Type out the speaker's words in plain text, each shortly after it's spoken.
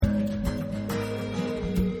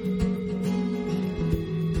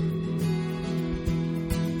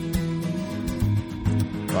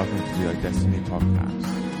welcome to our Destiny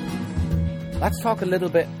podcast. Let's talk a little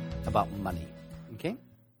bit about money, okay?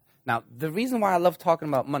 Now, the reason why I love talking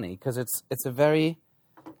about money, because it's a very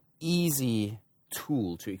easy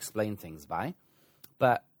tool to explain things by,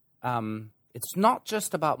 but it's not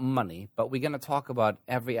just about money, but we're going to talk about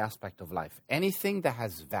every aspect of life. Anything that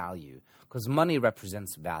has value, because money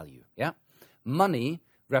represents value, yeah? Money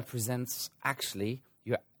represents actually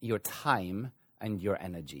your time and your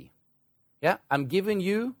energy, yeah? I'm giving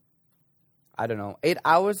you, 8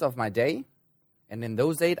 hours of my day, and in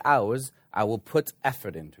those 8 hours, I will put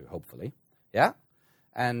effort into, hopefully, yeah?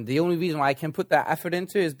 And the only reason why I can put that effort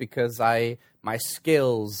into is because my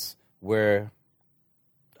skills were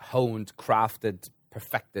honed, crafted,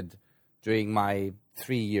 perfected during my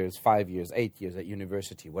 3 years, 5 years, 8 years at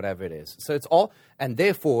university, whatever it is. So it's all, and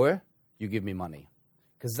therefore, you give me money.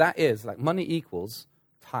 Because that is, like, money equals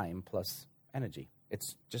time plus energy.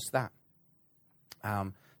 It's just that.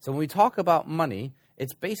 So when we talk about money,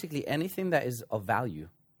 it's basically anything that is of value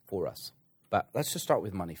for us. But let's just start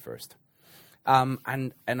with money first.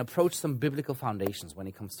 And approach some biblical foundations when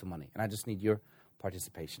it comes to money. And I just need your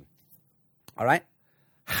participation. All right?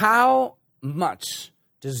 How much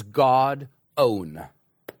does God own?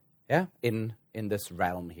 Yeah? In this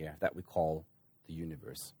realm here that we call the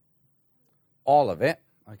universe. All of it.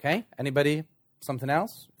 Okay? Anybody? Something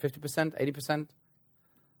else? 50%? 80%?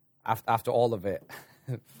 After all of it.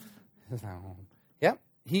 Yeah?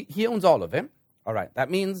 He owns all of it. All right. That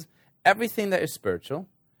means everything that is spiritual,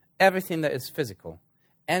 everything that is physical,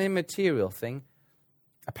 any material thing,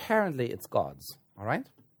 apparently it's God's. All right?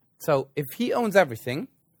 So if he owns everything,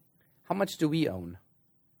 how much do we own?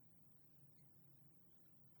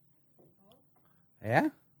 Yeah?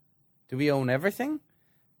 Do we own everything?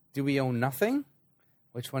 Do we own nothing?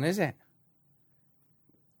 Which one is it?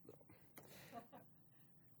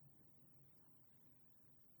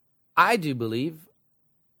 I do believe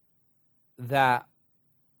that,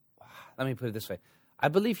 let me put it this way. I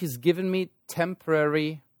believe he's given me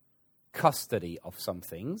temporary custody of some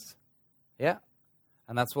things. Yeah?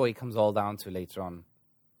 And that's what it comes all down to later on.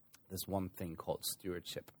 This one thing called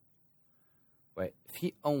stewardship. Where if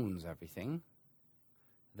he owns everything,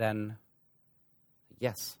 then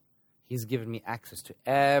yes, he's given me access to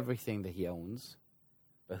everything that he owns.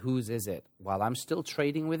 But whose is it? While I'm still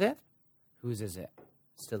trading with it, whose is it?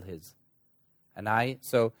 Still his. And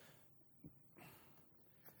so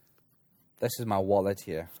this is my wallet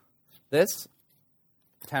here. This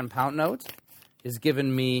 10-pound note is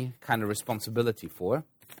given me kind of responsibility for.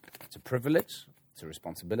 It's a privilege. It's a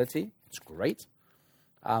responsibility. It's great.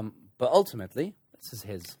 But ultimately, this is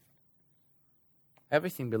his.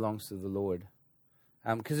 Everything belongs to the Lord.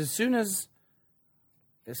 Because as soon as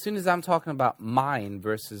I'm talking about mine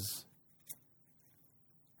versus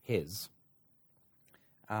his,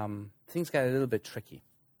 things get a little bit tricky.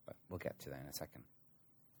 But we'll get to that in a second.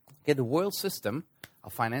 Okay, the world system, our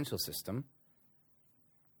financial system,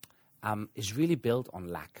 is really built on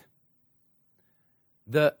lack.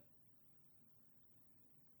 The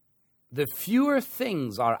fewer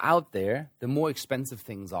things are out there, the more expensive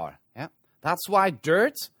things are. Yeah, that's why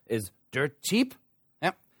dirt is dirt cheap.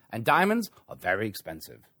 Yeah, and diamonds are very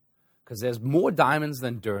expensive because there's more diamonds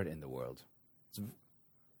than dirt in the world.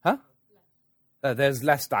 Huh? There's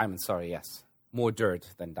less diamonds. Sorry, yes, more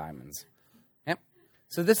dirt than diamonds. Yeah,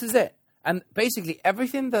 so this is it, and basically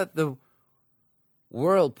everything that the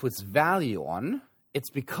world puts value on, it's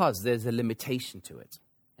because there's a limitation to it.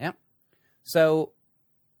 Yeah, so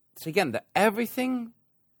again, everything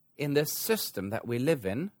in this system that we live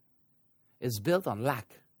in is built on lack.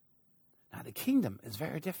 Now, the kingdom is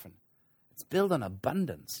very different. It's built on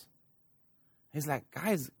abundance. He's like,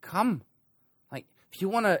 guys, come. Like, if you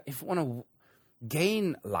want to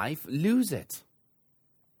gain life, lose it.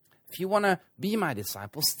 If you want to be my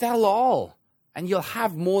disciple, sell all, and you'll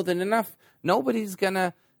have more than enough. Nobody's going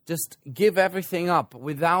to just give everything up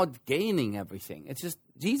without gaining everything. It's just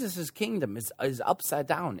Jesus' kingdom is upside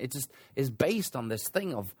down. It just is based on this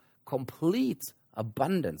thing of complete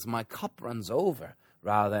abundance. My cup runs over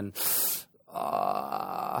rather than,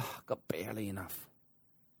 got barely enough.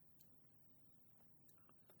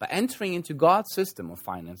 But entering into God's system of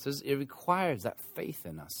finances, it requires that faith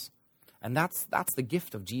in us. And that's the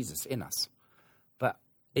gift of Jesus in us. But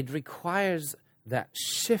it requires that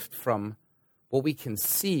shift from what we can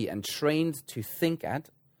see and trained to think at.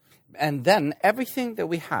 And then everything that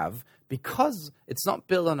we have, because it's not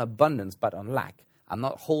built on abundance but on lack, I'm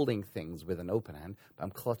not holding things with an open hand, but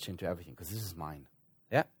I'm clutching to everything because this is mine.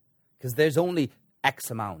 Yeah? Because there's only X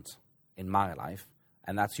amount in my life,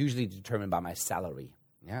 and that's usually determined by my salary.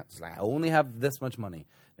 Yeah, it's like, I only have this much money.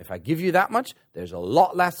 If I give you that much, there's a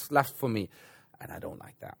lot less left for me. And I don't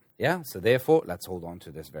like that. Yeah, so therefore, let's hold on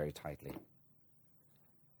to this very tightly.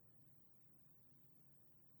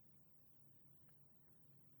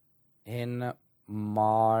 In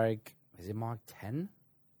Mark, is it Mark 10?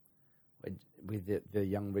 With the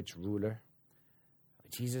young rich ruler.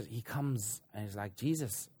 Jesus, he comes and he's like,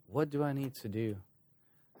 Jesus, what do I need to do?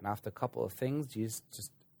 And after a couple of things, Jesus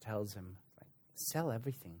just tells him, like, sell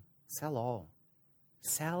everything. Sell all.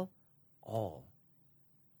 Sell all.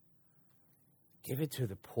 Give it to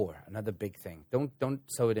the poor. Another big thing. Don't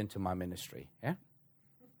sow it into my ministry. Yeah?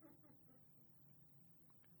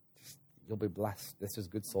 You'll be blessed. This is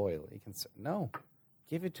good soil. You can no.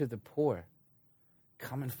 Give it to the poor.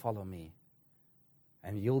 Come and follow me.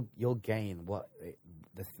 And you'll gain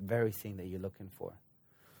the very thing that you're looking for.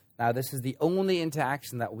 Now, this is the only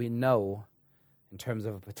interaction that we know in terms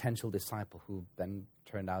of a potential disciple who then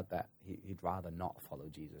turned out that he'd rather not follow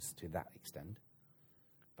Jesus to that extent.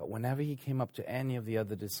 But whenever he came up to any of the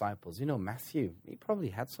other disciples, Matthew, he probably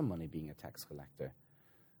had some money being a tax collector.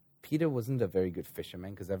 Peter wasn't a very good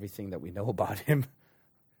fisherman because everything that we know about him.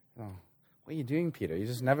 What are you doing, Peter? You're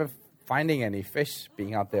just never finding any fish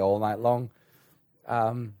being out there all night long.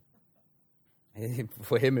 For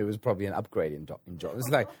him, it was probably an upgrade in job. It's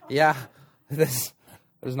like, this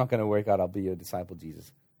is not going to work out. I'll be your disciple,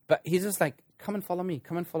 Jesus. But he's just like, come and follow me.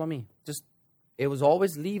 Come and follow me. It was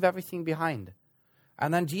always leave everything behind.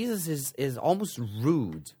 And then Jesus is almost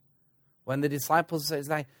rude when the disciples say,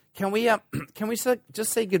 like, can we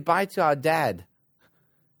just say goodbye to our dad?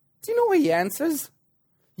 Do you know what he answers?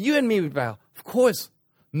 You and me would be, of course,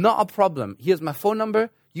 not a problem. Here's my phone number.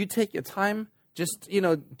 You take your time. Just,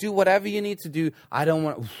 do whatever you need to do. I don't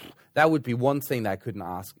want, that would be one thing that I couldn't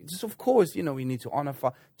ask. Just, of course, we need to honor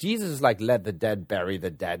Father. Jesus is like, let the dead bury the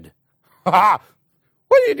dead. What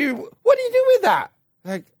do you do? What do you do with that?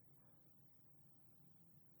 Like,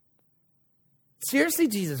 seriously,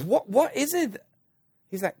 Jesus, what is it?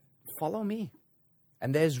 He's like, follow me.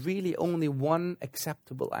 And there's really only one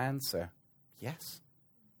acceptable answer. Yes.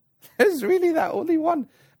 There's really that only one.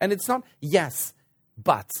 And it's not yes,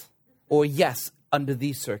 but, or yes, under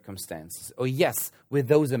these circumstances, or yes, with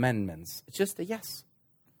those amendments. It's just a yes.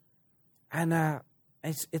 And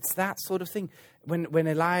it's that sort of thing. When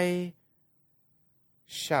Elisha,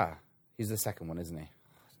 he's the second one, isn't he?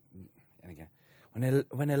 And again,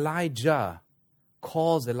 when Elijah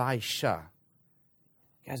calls Elisha,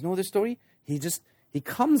 you guys know this story? He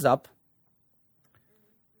comes up,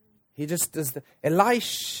 he just does the,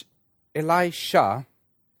 Elisha,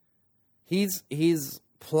 he's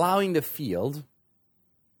plowing the field,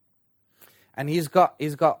 and he's got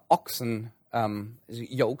oxen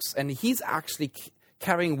yokes, and he's actually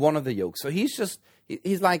carrying one of the yokes. So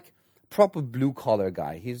he's like proper blue collar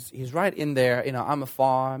guy. He's right in there. I'm a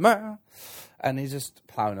farmer, and he's just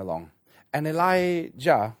plowing along. And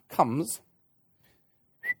Elijah comes,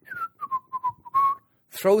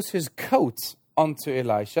 throws his coat onto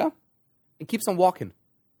Elisha, and keeps on walking.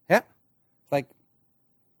 Yeah, like.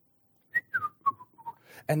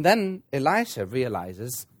 And then Elisha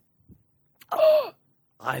realizes,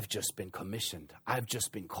 I've just been commissioned. I've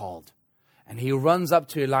just been called. And he runs up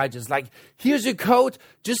to Elijah, is like, here's your coat.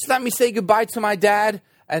 Just let me say goodbye to my dad.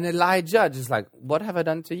 And Elijah just like, what have I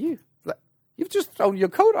done to you? Like, you've just thrown your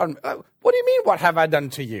coat on me. What do you mean, what have I done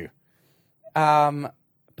to you?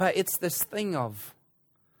 But it's this thing of,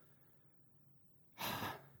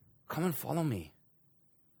 come and follow me.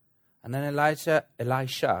 And then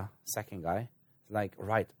Elisha, second guy, like,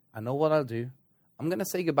 right, I know what I'll do. I'm going to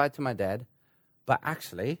say goodbye to my dad, but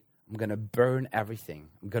actually, I'm going to burn everything.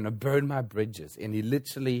 I'm going to burn my bridges. And he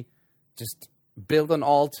literally just built an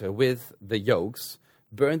altar with the yokes,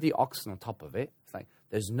 burned the oxen on top of it. It's like,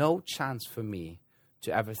 there's no chance for me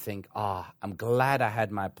to ever think, I'm glad I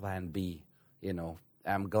had my plan B.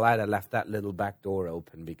 I'm glad I left that little back door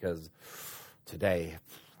open because today,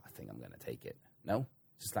 I think I'm going to take it. No,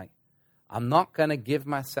 just like, I'm not going to give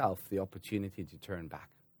myself the opportunity to turn back.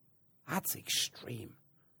 That's extreme.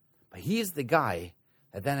 But he's the guy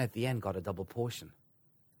that then at the end got a double portion.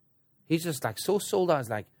 He's just like so sold out. He's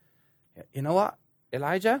like, you know what,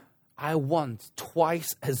 Elijah? I want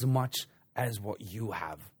twice as much as what you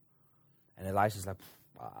have. And Elijah's like,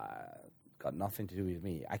 got nothing to do with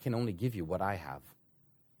me. I can only give you what I have.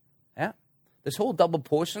 Yeah? This whole double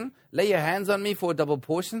portion, lay your hands on me for a double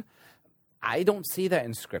portion. I don't see that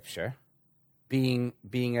in Scripture. Being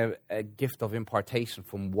a gift of impartation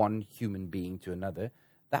from one human being to another.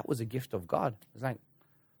 That was a gift of God. It's like,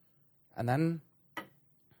 and then,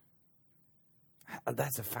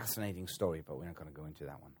 that's a fascinating story, but we're not going to go into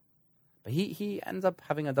that one. But he ends up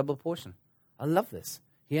having a double portion. I love this.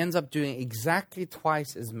 He ends up doing exactly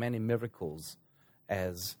twice as many miracles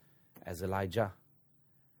as Elijah.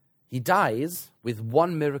 He dies with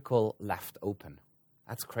one miracle left open.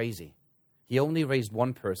 That's crazy. He only raised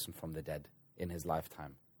one person from the dead in his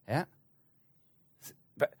lifetime. Yeah?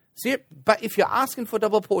 But if you're asking for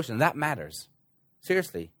double portion, that matters.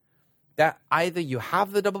 Seriously. That either you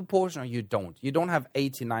have the double portion or you don't. You don't have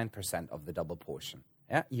 89% of the double portion.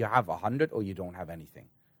 Yeah? You have 100 or you don't have anything.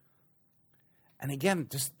 And again,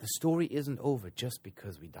 just the story isn't over just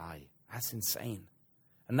because we die. That's insane.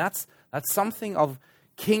 And that's something of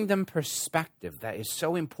kingdom perspective that is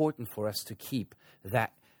so important for us to keep,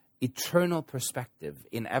 that eternal perspective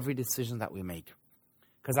in every decision that we make.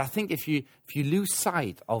 Because I think if you lose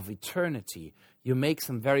sight of eternity, you make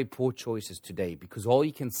some very poor choices today, because all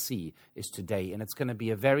you can see is today, and it's going to be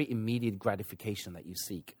a very immediate gratification that you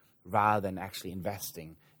seek rather than actually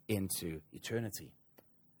investing into eternity.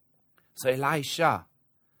 So Elijah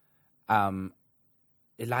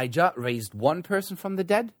raised one person from the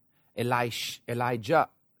dead.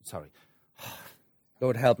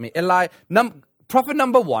 Lord help me. Prophet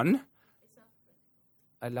number one.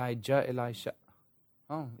 Elisha.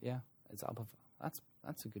 Oh, yeah. It's up.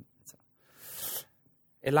 That's a good.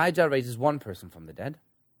 Elijah raises one person from the dead.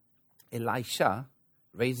 Elisha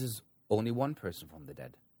raises only one person from the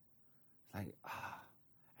dead.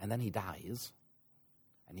 And then he dies.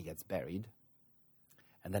 And he gets buried.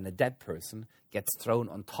 And then a dead person gets thrown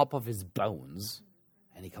on top of his bones.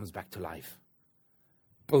 And he comes back to life.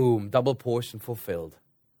 Boom, double portion fulfilled.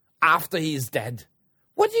 After he's dead.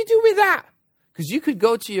 What do you do with that? Because you could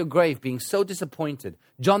go to your grave being so disappointed.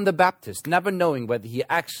 John the Baptist, never knowing whether he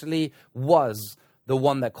actually was the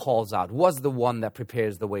one that calls out, was the one that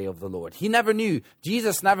prepares the way of the Lord. He never knew.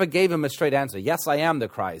 Jesus never gave him a straight answer. Yes, I am the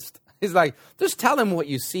Christ. He's like, just tell him what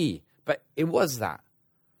you see. But it was that.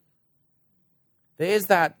 There is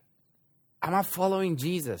that, am I following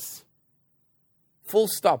Jesus? Full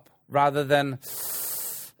stop, rather than,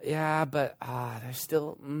 yeah, but there's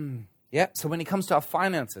still, Yeah, so when it comes to our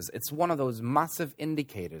finances, it's one of those massive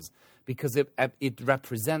indicators, because it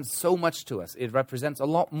represents so much to us. It represents a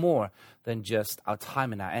lot more than just our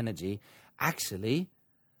time and our energy. Actually,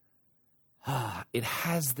 it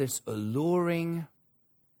has this alluring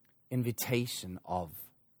invitation of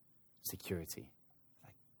security.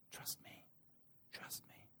 Like, trust me.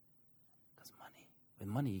 Because with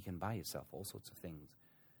money you can buy yourself all sorts of things.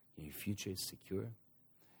 Your future is secure.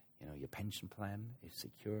 Your pension plan is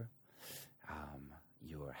secure.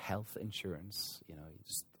 Your health insurance,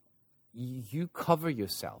 you cover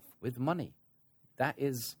yourself with money. That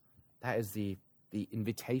is the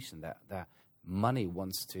invitation that money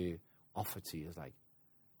wants to offer to you. It's like,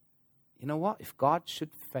 you know what? If God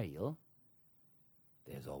should fail,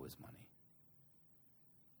 there's always money.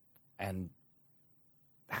 And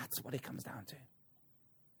that's what it comes down to.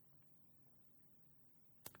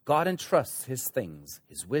 God entrusts his things,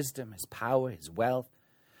 his wisdom, his power, his wealth,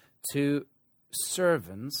 to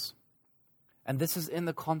servants, and this is in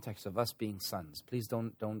the context of us being sons. Please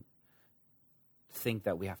don't think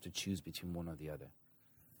that we have to choose between one or the other.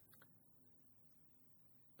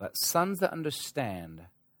 But sons that understand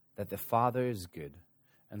that the Father is good,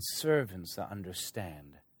 and servants that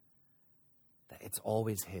understand that it's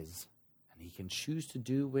always his, and he can choose to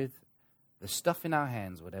do with the stuff in our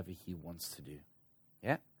hands whatever he wants to do.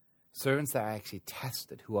 Yeah? Servants that are actually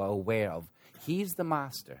tested, who are aware of he's the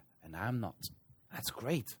master and I'm not. That's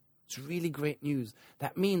great. It's really great news.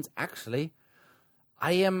 That means actually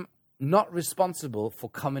I am not responsible for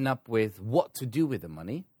coming up with what to do with the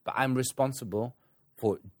money, but I'm responsible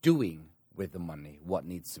for doing with the money what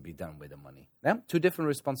needs to be done with the money. Yeah? Two different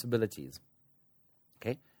responsibilities.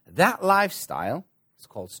 Okay? That lifestyle is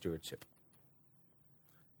called stewardship.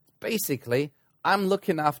 Basically, I'm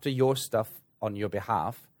looking after your stuff on your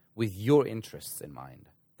behalf with your interests in mind.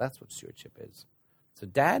 That's what stewardship is. So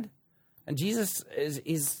dad, and Jesus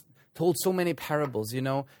is told so many parables,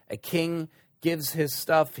 a king gives his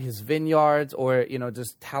stuff, his vineyards, or,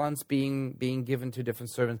 just talents being given to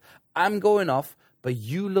different servants. I'm going off, but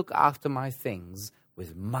you look after my things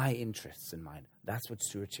with my interests in mind. That's what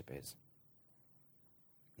stewardship is.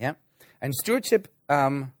 Yeah? And stewardship,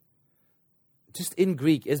 just in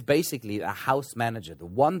Greek, is basically a house manager, the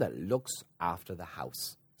one that looks after the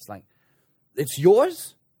house. It's like, it's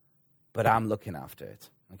yours, but I'm looking after it,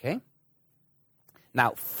 okay?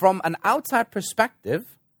 Now, from an outside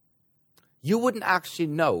perspective, you wouldn't actually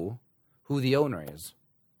know who the owner is.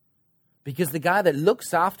 Because the guy that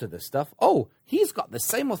looks after the stuff, he's got the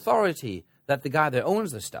same authority that the guy that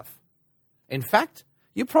owns the stuff. In fact,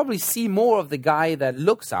 You probably see more of the guy that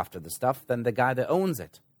looks after the stuff than the guy that owns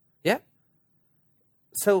it. Yeah?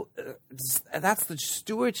 So that's the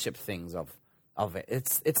stewardship things of it.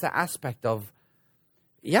 It's an aspect of,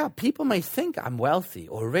 yeah, people may think I'm wealthy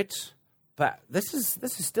or rich, but this is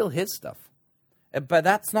still his stuff. But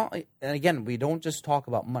that's not, and again, we don't just talk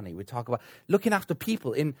about money. We talk about looking after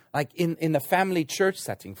people in the family church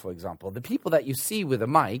setting, for example. The people that you see with a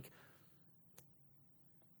mic,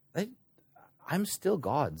 I'm still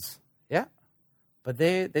God's, yeah? But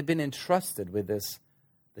they've been entrusted with this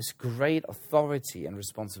great authority and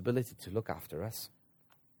responsibility to look after us.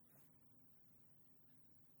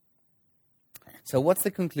 So what's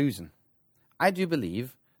the conclusion? I do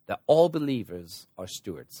believe that all believers are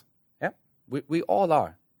stewards. Yeah? We all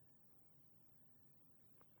are.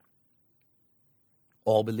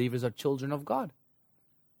 All believers are children of God.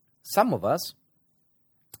 Some of us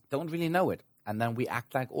don't really know it, and then we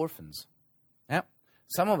act like orphans. Yeah?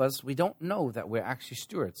 Some of us, we don't know that we're actually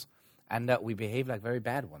stewards, and that we behave like very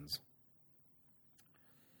bad ones.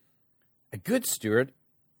 A good steward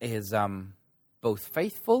is both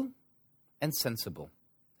faithful and sensible.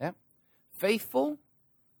 Yeah? Faithful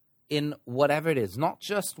in whatever it is, not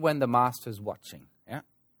just when the master's watching. Yeah?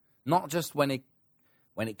 Not just when it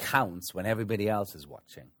counts, when everybody else is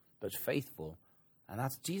watching, but faithful. And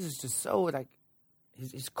that's Jesus just so like,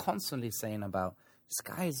 he's constantly saying about,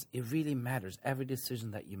 guys, it really matters. Every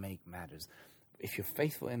decision that you make matters. If you're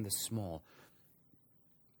faithful in the small,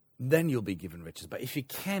 then you'll be given riches. But if you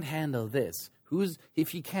can't handle this,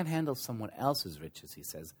 if you can't handle someone else's riches, he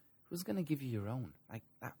says, who's going to give you your own? Like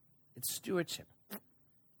that, it's stewardship.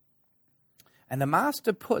 And the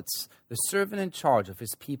master puts the servant in charge of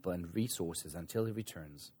his people and resources until he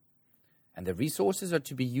returns. And the resources are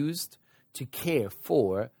to be used to care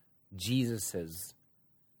for Jesus's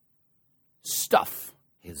stuff,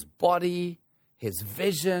 his body, his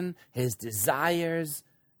vision, his desires,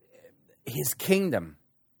 his kingdom.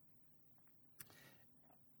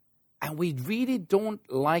 And we really don't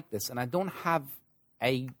like this, and I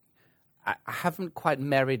haven't quite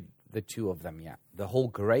married the two of them yet. The whole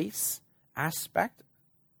grace aspect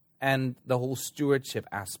and the whole stewardship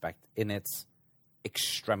aspect in its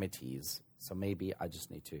extremities. So maybe I just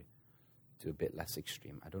need to do a bit less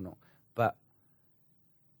extreme. I don't know. But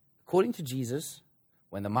according to Jesus,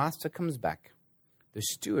 when the master comes back, the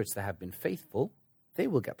stewards that have been faithful, they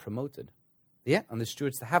will get promoted. Yeah, and the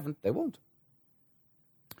stewards that haven't, they won't.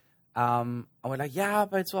 And we're like, yeah,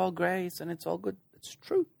 but it's all grace and it's all good. It's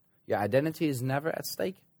true. Your identity is never at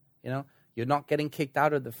stake. You know, you're not getting kicked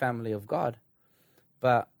out of the family of God.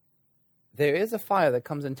 But there is a fire that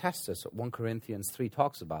comes and tests us. 1 Corinthians 3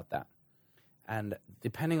 talks about that. And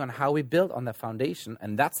depending on how we build on that foundation,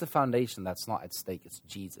 and that's the foundation that's not at stake, it's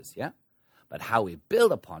Jesus, yeah? But how we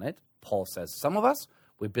build upon it, Paul says, some of us,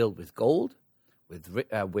 we build with gold,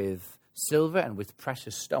 with silver, and with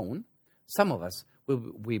precious stone. Some of us,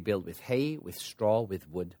 we build with hay, with straw, with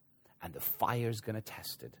wood, and the fire's going to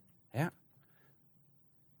test it, yeah?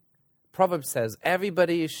 Proverbs says,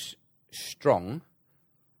 everybody is strong,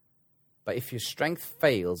 but if your strength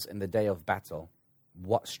fails in the day of battle,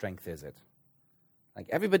 what strength is it? Like,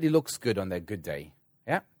 everybody looks good on their good day,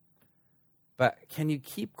 yeah? But can you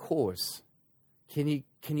keep course? Can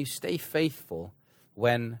you stay faithful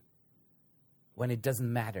when it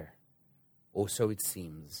doesn't matter? Or so it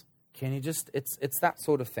seems. Can you just, it's that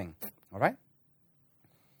sort of thing, all right?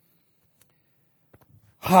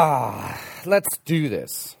 Let's do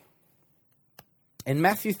this. In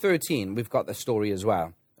Matthew 13, we've got the story as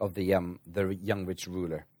well of the young rich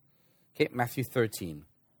ruler. Okay, Matthew 13.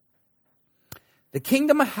 The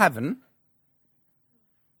kingdom of heaven.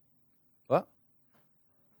 What?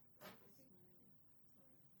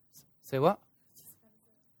 Say what?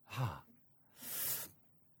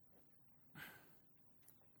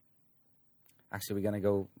 Actually, we're going to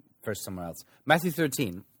go first somewhere else. Matthew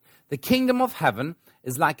 13. The kingdom of heaven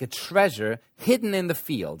is like a treasure hidden in the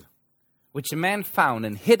field, which a man found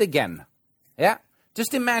and hid again. Yeah?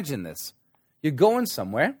 Just imagine this. You're going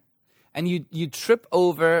somewhere, and you trip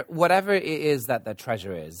over whatever it is that the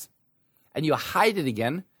treasure is, and you hide it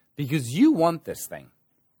again because you want this thing.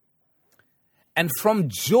 And from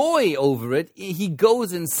joy over it, he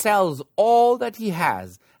goes and sells all that he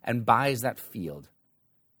has and buys that field.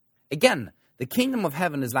 Again, the kingdom of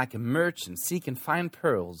heaven is like a merchant seeking fine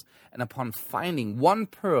pearls, and upon finding one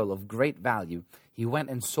pearl of great value, he went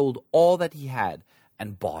and sold all that he had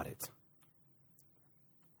and bought it.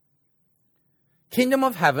 Kingdom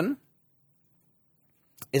of heaven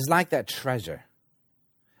is like that treasure.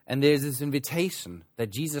 And there's this invitation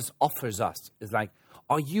that Jesus offers us. It's like,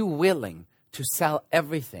 are you willing to sell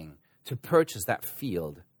everything to purchase that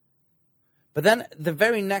field. But then the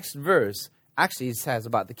very next verse actually says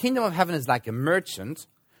about the kingdom of heaven is like a merchant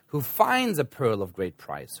who finds a pearl of great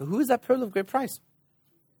price. So who is that pearl of great price?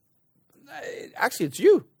 Actually, it's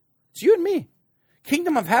you. It's you and me.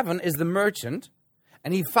 Kingdom of heaven is the merchant,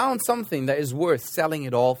 and he found something that is worth selling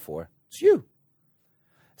it all for. It's you.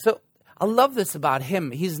 So I love this about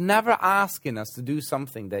him. He's never asking us to do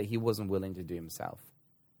something that he wasn't willing to do himself.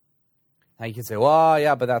 Now you can say, well,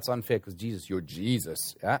 yeah, but that's unfair because Jesus, you're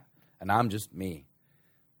Jesus, yeah? And I'm just me.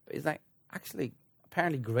 But he's like, actually,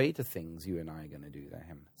 apparently greater things you and I are going to do than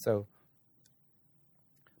him. So,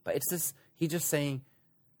 but it's this, he's just saying,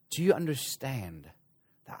 do you understand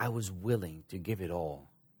that I was willing to give it all?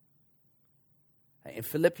 In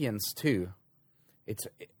Philippians 2,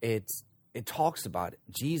 it talks about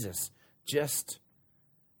Jesus just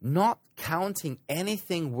not counting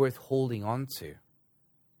anything worth holding on to.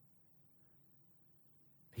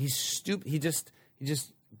 He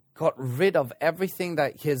just got rid of everything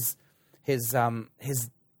that his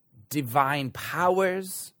divine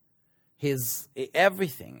powers, his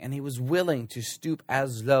everything, and he was willing to stoop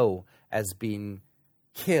as low as being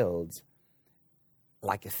killed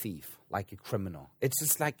like a thief, like a criminal. It's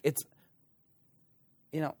just like, it's,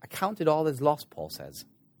 I count it all as loss, Paul says.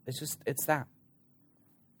 It's that.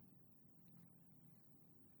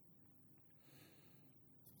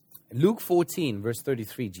 Luke 14, verse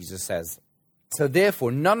 33, Jesus says, so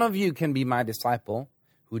therefore, none of you can be my disciple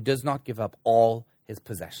who does not give up all his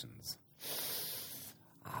possessions.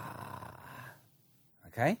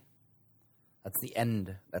 Okay? That's the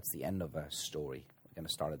end of our story. We're going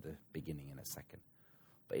to start at the beginning in a second.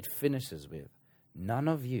 But it finishes with, none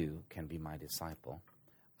of you can be my disciple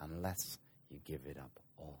unless you give it up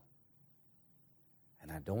all.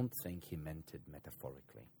 And I don't think he meant it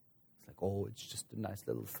metaphorically. It's like, oh, it's just a nice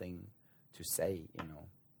little thing to say,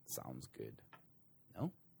 sounds good.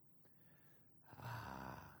 No?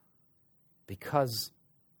 Because,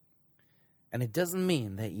 and it doesn't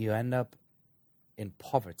mean that you end up in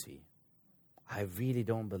poverty. I really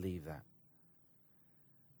don't believe that.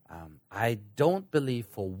 I don't believe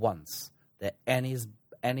for once that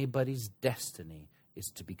anybody's destiny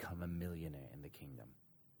is to become a millionaire in the kingdom.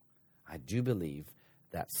 I do believe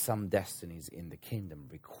that some destinies in the kingdom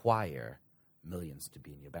require millions to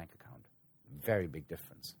be in your bank account. Very big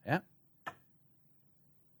difference, yeah?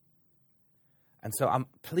 And so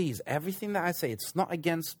please, everything that I say, it's not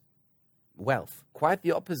against wealth. Quite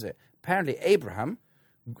the opposite. Apparently, Abraham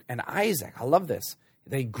and Isaac, I love this.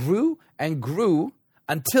 They grew and grew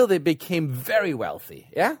until they became very wealthy,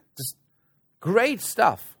 yeah? Just great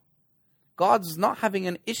stuff. God's not having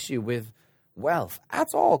an issue with wealth at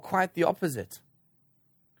all. Quite the opposite.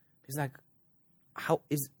 He's like,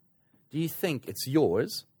 do you think it's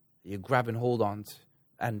yours? You grab and hold on to,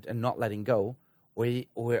 and not letting go,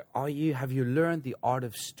 or have you learned the art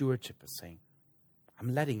of stewardship of saying,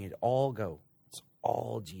 I'm letting it all go. It's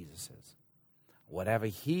all Jesus's. Whatever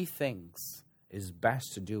he thinks is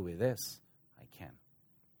best to do with this, I can.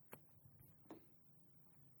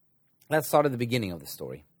 Let's start at the beginning of the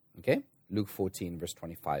story. Okay? Luke 14, verse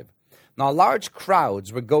 25. Now large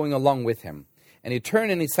crowds were going along with him, and he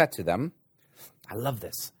turned and he said to them, I love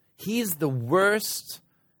this. He's the worst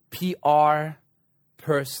PR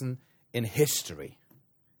person in history.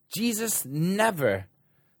 Jesus never,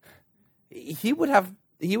 he would have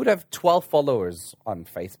 12 followers on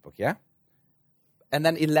Facebook, yeah? And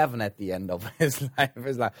then 11 at the end of his life.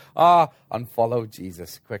 It's like, unfollow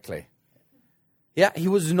Jesus quickly. Yeah, he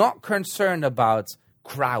was not concerned about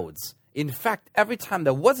crowds. In fact, every time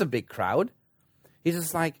there was a big crowd, he's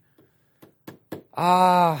just like,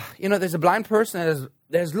 there's a blind person,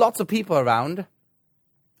 there's lots of people around.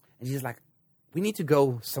 And he's like, we need to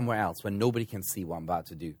go somewhere else where nobody can see what I'm about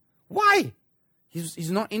to do. Why?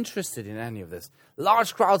 He's not interested in any of this.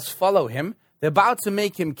 Large crowds follow him. They're about to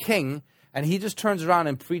make him king. And he just turns around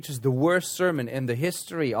and preaches the worst sermon in the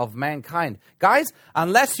history of mankind. Guys,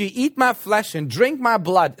 unless you eat my flesh and drink my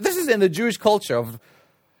blood, this is in the Jewish culture of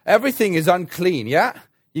everything is unclean, yeah?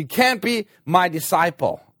 You can't be my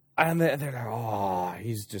disciple. And they're like,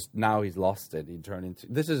 he's lost it. He turned into,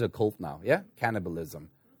 this is a cult now, yeah? Cannibalism.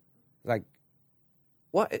 Like,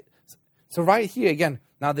 what? So right here again,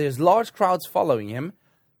 now there's large crowds following him.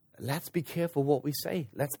 Let's be careful what we say.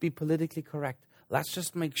 Let's be politically correct. Let's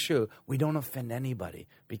just make sure we don't offend anybody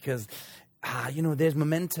because, there's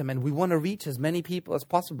momentum and we want to reach as many people as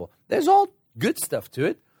possible. There's all good stuff to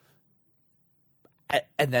it.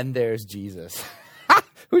 And then there's Jesus,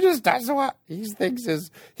 who just does what he thinks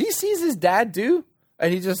he sees his dad do,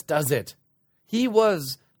 and he just does it. He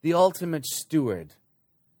was the ultimate steward.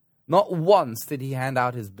 Not once did he hand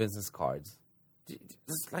out his business cards.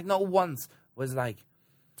 Just like not once was like,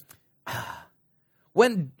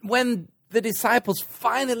 when the disciples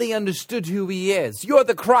finally understood who he is, you're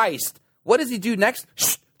the Christ. What does he do next?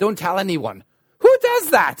 Shh, don't tell anyone. Who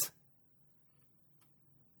does that?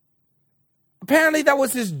 Apparently that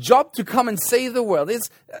was his job, to come and save the world.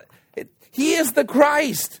 He is the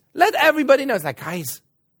Christ. Let everybody know. It's like, guys,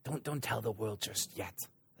 don't tell the world just yet.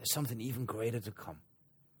 There's something even greater to come.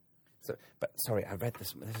 Sorry, I read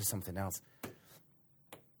this. This is something else.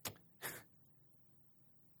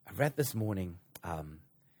 I read this morning where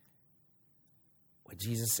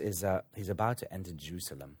Jesus is he's about to enter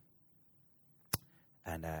Jerusalem.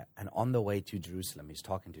 And on the way to Jerusalem, he's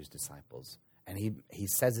talking to his disciples. And he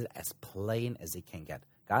says it as plain as he can get.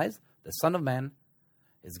 Guys, the Son of Man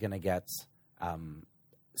is going to get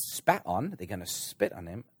spat on. They're going to spit on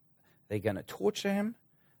him. They're going to torture him.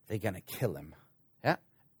 They're going to kill him. Yeah?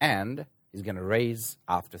 And he's going to raise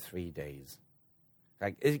after 3 days.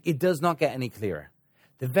 Like it does not get any clearer.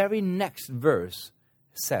 The very next verse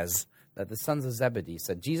says that the sons of Zebedee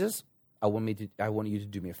said, Jesus, I want you to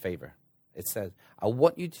do me a favor. It says, I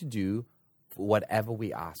want you to do whatever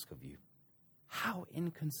we ask of you. How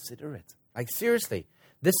inconsiderate. Like seriously,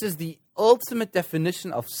 this is the ultimate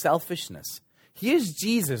definition of selfishness. Here's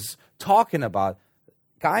Jesus talking about,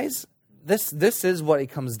 guys, this is what it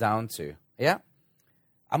comes down to. Yeah?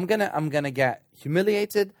 I'm gonna get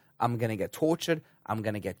humiliated, I'm gonna get tortured, I'm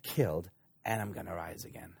gonna get killed, and I'm gonna rise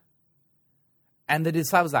again. And the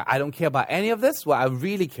disciples are like, I don't care about any of this. What I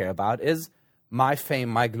really care about is my fame,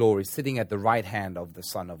 my glory, sitting at the right hand of the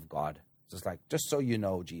Son of God. Just so you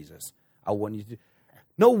know, Jesus, I want you to.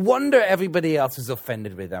 No wonder everybody else is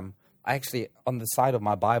offended with them. I actually, on the side of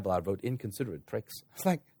my Bible, I wrote inconsiderate pricks. It's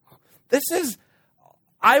like,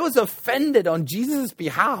 I was offended on Jesus'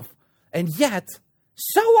 behalf. And yet,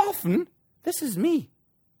 so often, this is me.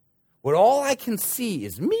 Where all I can see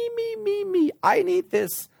is me. I need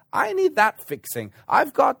this. I need that fixing.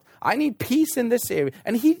 I need peace in this area.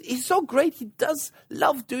 And he's so great. He does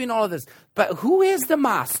love doing all of this. But who is the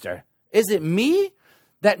master? Is it me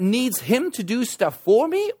that needs him to do stuff for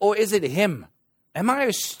me? Or is it him? Am I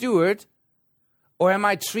a steward? Or am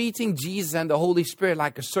I treating Jesus and the Holy Spirit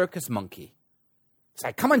like a circus monkey? It's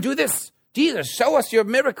like, come on, do this. Jesus, show us your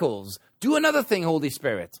miracles. Do another thing, Holy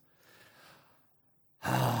Spirit.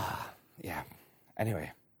 Yeah.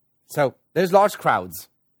 Anyway. So, there's large crowds.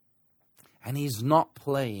 And he's not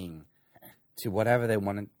playing to whatever they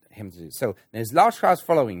wanted him to do. So, there's large crowds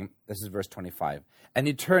following him. This is verse 25. And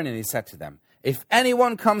he turned and he said to them, if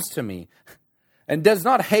anyone comes to me and does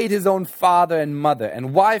not hate his own father and mother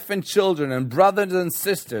and wife and children and brothers and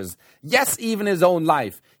sisters, yes, even his own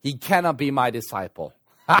life, he cannot be my disciple.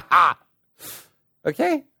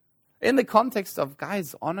 Okay? In the context of,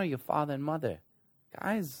 guys, honor your father and mother.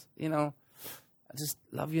 Guys, just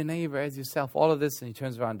love your neighbor as yourself. All of this, and he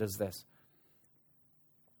turns around and does this.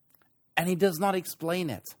 And he does not explain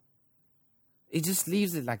it. He just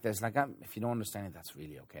leaves it like this. Like, if you don't understand it, that's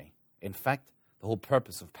really okay. In fact, the whole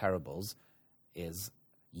purpose of parables is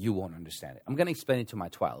you won't understand it. I'm going to explain it to my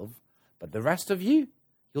 12, but the rest of you,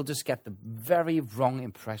 you'll just get the very wrong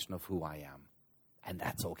impression of who I am. And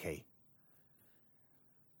that's okay.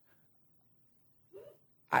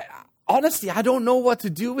 Honestly, I don't know what to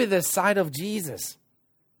do with this side of Jesus.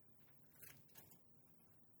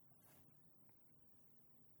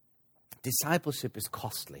 Discipleship is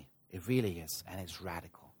costly. It really is. And it's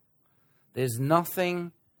radical. There's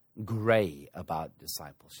nothing gray about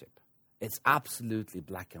discipleship. It's absolutely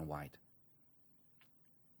black and white.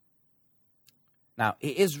 Now,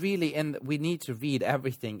 it is really we need to read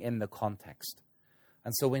everything in the context.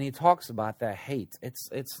 And so when he talks about their hate,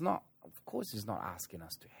 it's not, of course he's not asking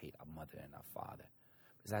us to hate our mother and our father.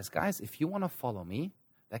 He says, guys, if you want to follow me,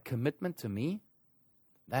 that commitment to me,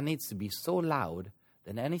 that needs to be so loud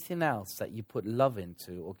than anything else that you put love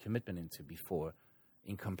into or commitment into before.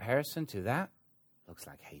 In comparison to that, looks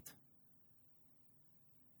like hate.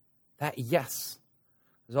 That yes,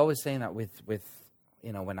 I was always saying that with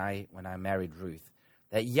when I married Ruth,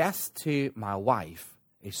 that yes to my wife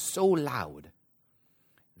is so loud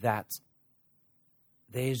that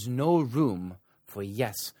there's no room for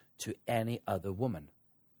yes to any other woman.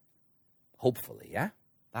 Hopefully, yeah?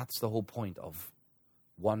 That's the whole point of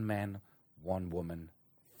one man, one woman,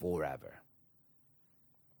 forever.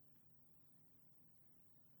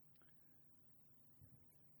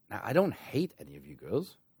 Now, I don't hate any of you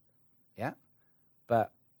girls, yeah?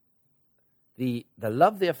 But the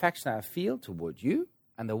love, the affection I feel toward you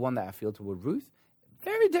and the one that I feel toward Ruth,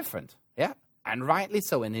 very different, yeah? And rightly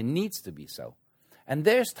so, and it needs to be so. And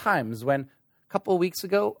there's times when couple of weeks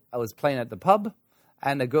ago, I was playing at the pub,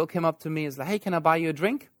 and a girl came up to me and was like, hey, can I buy you a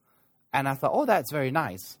drink? And I thought, oh, that's very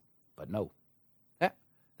nice. But no. Yeah,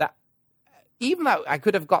 even though I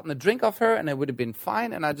could have gotten a drink off her and it would have been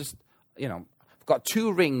fine, and I just, got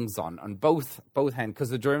 2 rings on both hands, because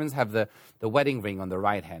the Germans have the wedding ring on the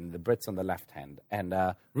right hand, the Brits on the left hand. And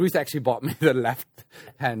Ruth actually bought me the left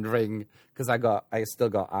hand ring, because I still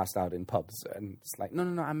got asked out in pubs. And it's like, no,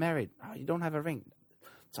 I'm married. Oh, you don't have a ring.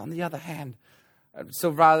 It's on the other hand. So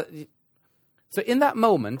in that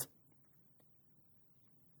moment,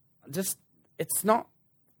 it's not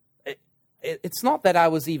that I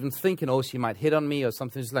was even thinking, oh, she might hit on me or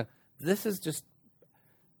something. It's like, this is just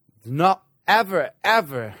not ever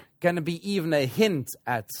going to be even a hint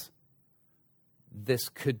at this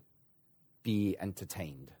could be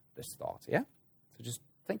entertained, this thought, yeah? So just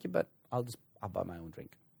thank you, but I'll buy my own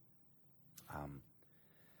drink.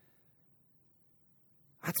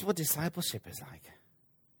 That's what discipleship is like.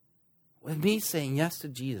 With me saying yes to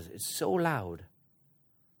Jesus is so loud,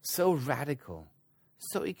 so radical,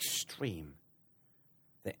 so extreme,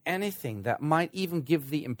 that anything that might even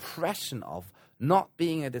give the impression of not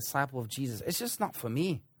being a disciple of Jesus, it's just not for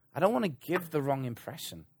me. I don't want to give the wrong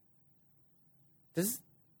impression. Does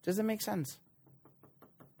it make sense?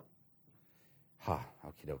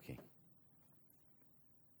 Okie dokie.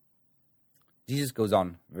 Jesus goes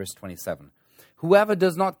on, verse 27. Whoever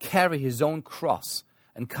does not carry his own cross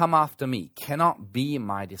and come after me cannot be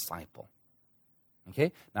my disciple.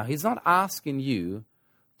 Okay? Now, he's not asking you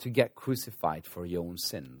to get crucified for your own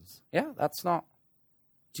sins. Yeah, that's not.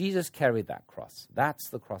 Jesus carried that cross. That's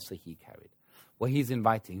the cross that he carried. What he's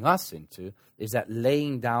inviting us into is that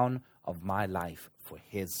laying down of my life for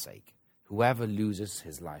his sake. Whoever loses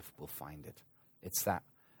his life will find it. It's that,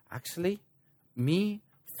 actually, me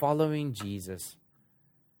following Jesus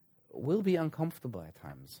will be uncomfortable at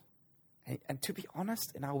times. And to be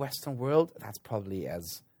honest, in our Western world, that's probably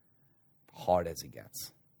as hard as it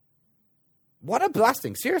gets. What a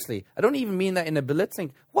blessing. Seriously, I don't even mean that in a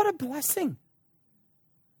belittling. What a blessing.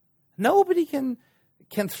 Nobody can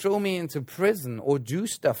throw me into prison or do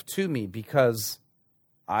stuff to me because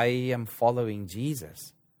I am following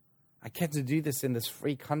Jesus. I get to do this in this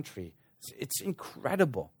free country. It's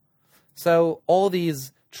incredible. So all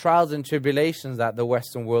these trials and tribulations that the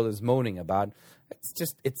Western world is moaning about,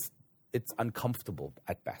 it's uncomfortable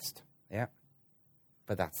at best. Yeah.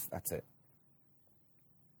 But that's it.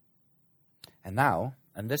 And now,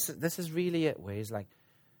 and this is really it, where he's like,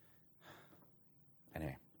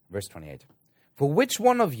 anyway, verse 28. For which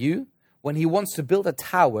one of you, when he wants to build a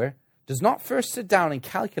tower, does not first sit down and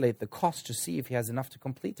calculate the cost to see if he has enough to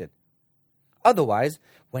complete it? Otherwise,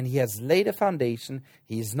 when he has laid a foundation,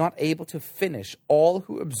 he is not able to finish. All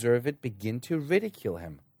who observe it begin to ridicule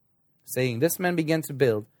him, saying, this man began to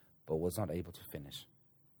build, but was not able to finish.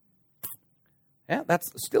 Yeah,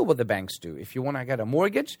 that's still what the banks do. If you want to get a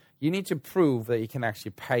mortgage, you need to prove that you can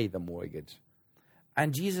actually pay the mortgage.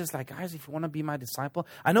 And Jesus is like, guys, if you want to be my disciple,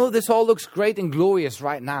 I know this all looks great and glorious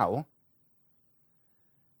right now.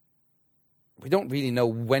 We don't really know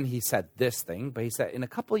when he said this thing, but he said, in a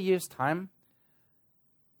couple of years' time,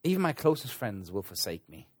 even my closest friends will forsake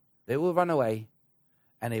me. They will run away,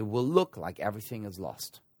 and it will look like everything is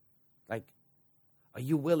lost. Like, are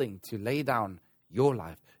you willing to lay down your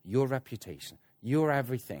life, your reputation, your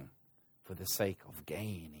everything for the sake of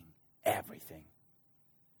gaining everything?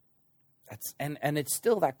 And it's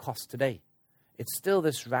still that cost today. It's still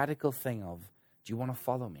this radical thing of, do you want to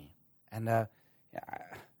follow me? And I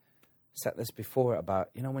said this before about,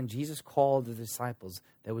 when Jesus called the disciples,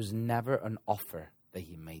 there was never an offer that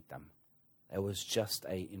he made them. There was just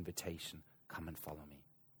an invitation, come and follow me.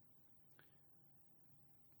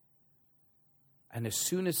 And as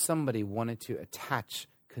soon as somebody wanted to attach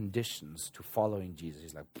conditions to following Jesus,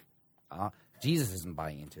 he's like, Jesus isn't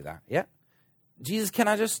buying into that. Yeah. Jesus, can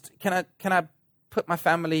I put my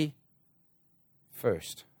family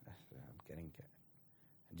first?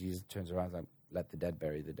 Jesus turns around and like, let the dead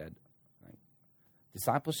bury the dead. Right?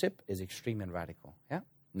 Discipleship is extreme and radical. Yeah.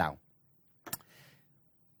 Now,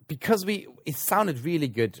 because it sounded really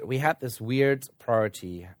good, we had this weird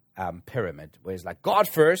priority pyramid where it's like God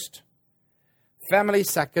first, family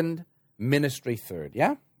second, ministry third.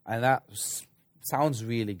 Yeah. And that sounds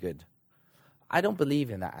really good. I don't believe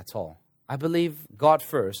in that at all. I believe God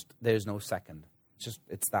first, there's no second.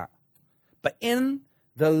 It's that. But in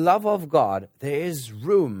the love of God, there is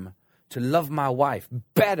room to love my wife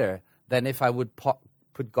better than if I would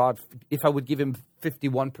if I would give him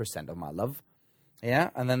 51% of my love.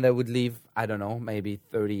 Yeah, and then they would leave, I don't know, maybe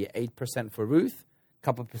 38% for Ruth, a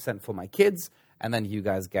couple percent for my kids, and then you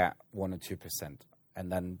guys get 1 or 2%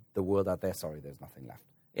 And then the world out there, sorry, there's nothing left.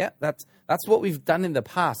 Yeah, that's what we've done in the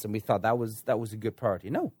past, and we thought that was a good priority.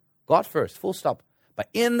 No, God first, full stop. But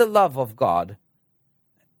in the love of God,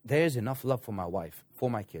 there's enough love for my wife, for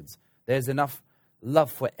my kids. There's enough love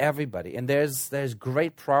for everybody. And there's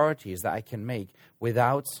great priorities that I can make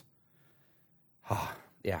without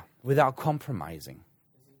compromising.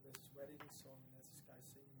 There's this wedding song, and there's this guy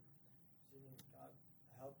singing, God,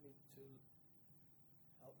 help me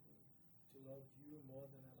to love you more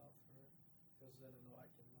than I love her, because then I know I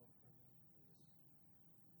can love her.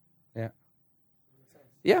 Yeah. Does that make sense?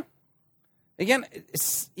 Yeah. Again,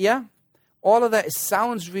 all of that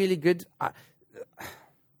sounds really good.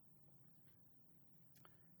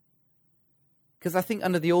 Because I think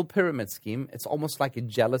under the old pyramid scheme, it's almost like a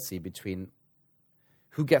jealousy between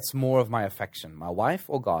who gets more of my affection, my wife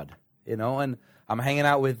or God, and I'm hanging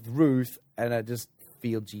out with Ruth and I just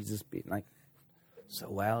feel Jesus being like, so,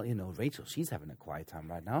 well, Rachel, she's having a quiet time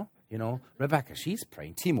right now. Rebecca, she's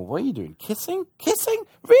praying. Timo, what are you doing? Kissing?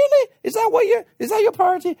 Really? Is that your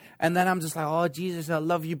priority? And then I'm just like, oh, Jesus, I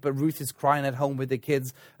love you. But Ruth is crying at home with the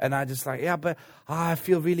kids. And I just like, yeah, but I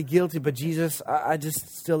feel really guilty. But Jesus, I just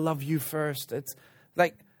still love you first. It's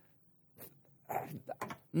like,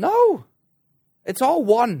 no, it's all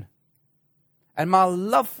one. And my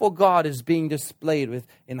love for God is being displayed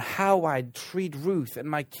in how I treat Ruth and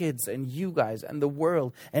my kids and you guys and the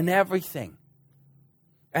world and everything.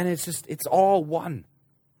 And it's all one.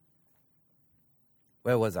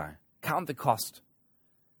 Where was I? Count the cost.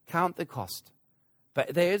 Count the cost.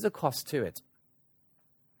 But there is a cost to it.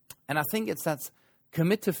 And I think that's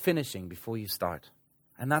commit to finishing before you start.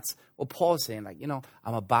 And that's what Paul's saying,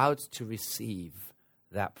 I'm about to receive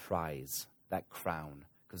that prize, that crown.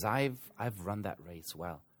 Because I've run that race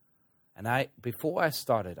well. And before I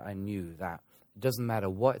started, I knew that it doesn't matter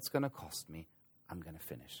what it's going to cost me, I'm going to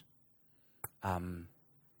finish. And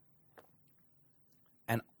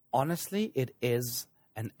honestly, it is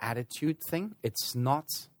an attitude thing. It's not.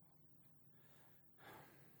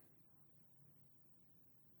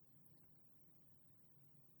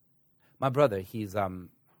 My brother, he's one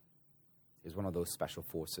of those special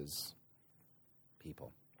forces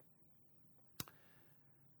people.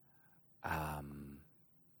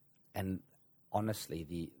 And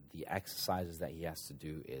honestly, the exercises that he has to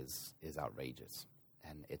do is outrageous.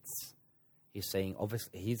 And he's saying,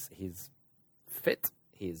 obviously, he's fit.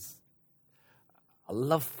 I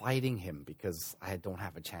love fighting him because I don't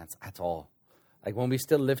have a chance at all. Like when we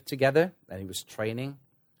still lived together and he was training,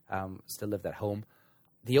 still lived at home,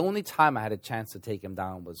 the only time I had a chance to take him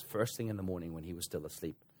down was first thing in the morning when he was still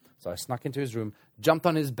asleep. So I snuck into his room, jumped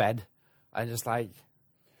on his bed, and just like,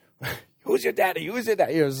 who's your daddy? Who's your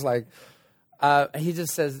daddy? He was like, he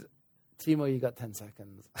just says, Timo, you got 10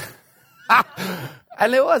 seconds.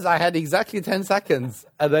 And I had exactly 10 seconds.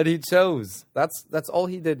 And then he chose. That's all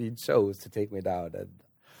he did. He chose to take me down.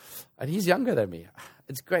 And he's younger than me.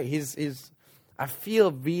 It's great. I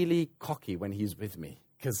feel really cocky when he's with me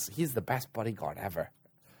because he's the best bodyguard ever.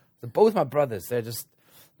 So both my brothers, they're just,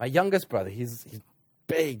 my youngest brother, he's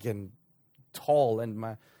big and tall. And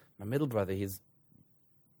my middle brother, he's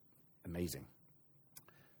amazing.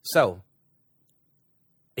 So,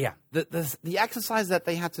 yeah, the exercise that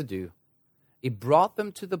they had to do, it brought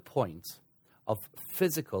them to the point of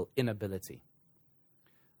physical inability.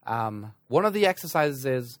 One of the exercises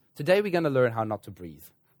is, today we're going to learn how not to breathe.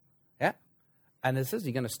 Yeah? And it says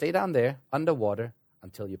you're going to stay down there underwater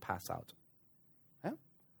until you pass out. Yeah?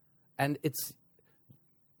 And it's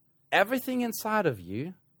everything inside of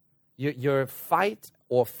you, your fight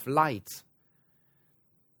or flight,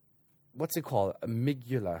 what's it called?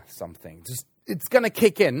 Amygdala something. It's going to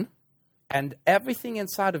kick in, and everything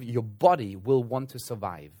inside of you, your body will want to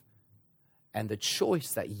survive. And the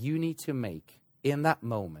choice that you need to make in that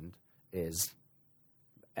moment is,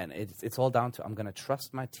 and it's all down to, I'm going to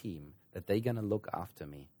trust my team that they're going to look after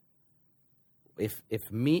me. If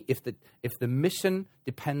the mission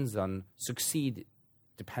depends on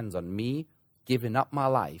me giving up my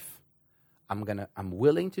life, I'm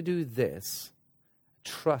willing to do this.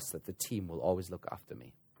 Trust that the team will always look after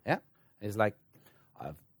me. Yeah? It's like,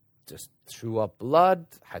 I've just threw up blood,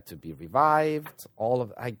 had to be revived,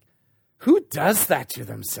 who does that to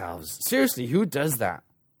themselves? Seriously, who does that?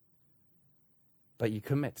 But you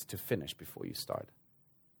commit to finish before you start.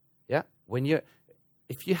 Yeah?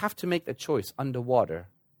 If you have to make the choice underwater,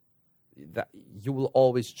 that you will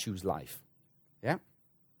always choose life. Yeah?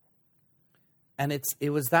 And it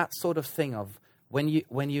was that sort of thing of, when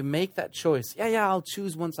you make that choice, I'll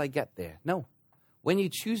choose once I get there. No. When you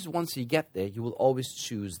choose once you get there, you will always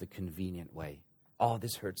choose the convenient way. Oh,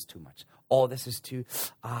 this hurts too much. Oh, this is too,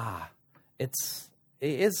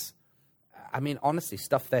 it is, I mean, honestly,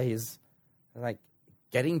 stuff there is like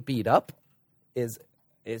getting beat up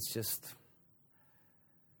it's just,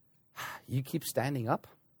 you keep standing up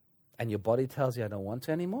and your body tells you I don't want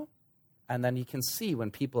to anymore. And then you can see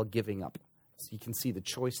when people are giving up. So you can see the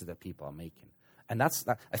choices that people are making. And I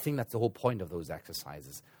think that's the whole point of those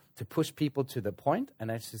exercises, to push people to the point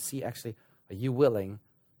and actually see, are you willing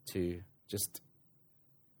to just,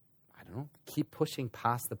 I don't know, keep pushing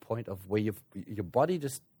past the point of where your body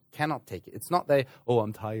just cannot take it. It's not that,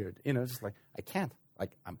 I'm tired. It's just like, I can't.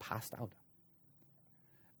 Like, I'm passed out.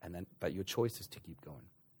 But your choice is to keep going.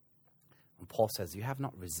 And Paul says, you have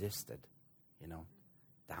not resisted,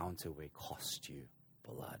 down to where it cost you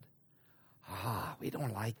blood. We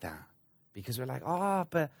don't like that. Because we're like,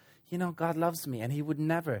 but, God loves me. And he would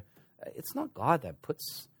never. It's not God that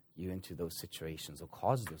puts you into those situations or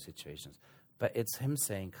causes those situations. But it's him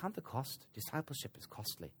saying, count the cost. Discipleship is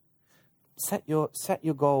costly. Set your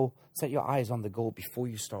goal, set your eyes on the goal before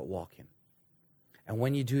you start walking. And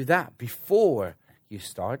when you do that, before you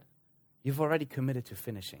start, you've already committed to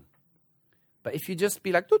finishing. But if you just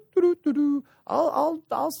be like,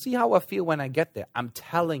 I'll see how I feel when I get there. I'm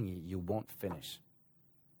telling you, you won't finish.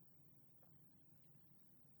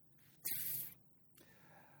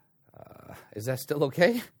 Is that still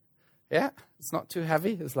okay? Yeah? It's not too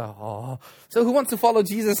heavy? It's like, So who wants to follow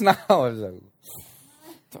Jesus now? I was like,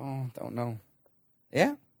 don't know.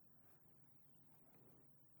 Yeah?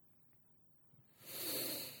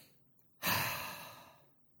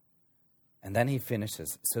 And then he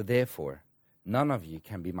finishes, so therefore, none of you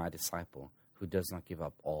can be my disciple who does not give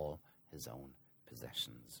up all his own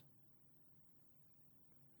possessions.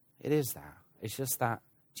 It is that. It's just that,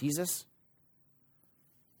 Jesus,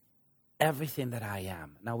 everything that I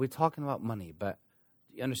am. Now, we're talking about money, but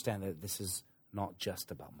you understand that this is not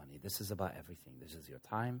just about money. This is about everything. This is your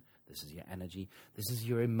time. This is your energy. This is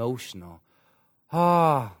your emotional.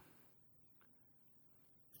 Because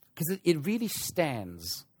it really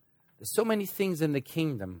stands. There's so many things in the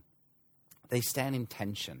kingdom, they stand in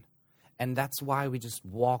tension. And that's why we just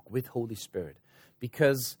walk with Holy Spirit.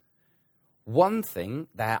 Because one thing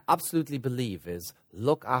that I absolutely believe is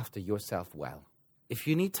look after yourself well. If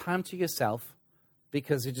you need time to yourself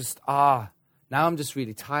because you just, now I'm just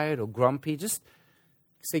really tired or grumpy, just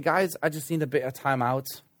say, guys, I just need a bit of time out.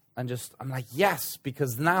 And I'm like, yes,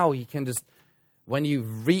 because now you can just, when you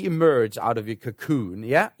re-emerge out of your cocoon,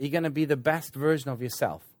 you're going to be the best version of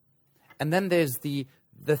yourself. And then there's the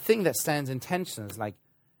thing that stands in tension is like,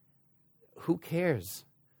 who cares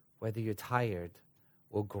whether you're tired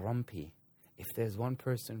or grumpy? If there's one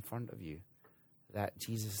person in front of you that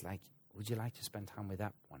Jesus is like, would you like to spend time with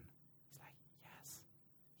that one? It's like,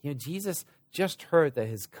 yes. Jesus just heard that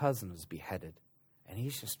his cousin was beheaded. And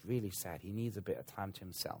he's just really sad. He needs a bit of time to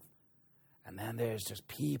himself. And then there's just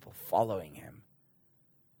people following him.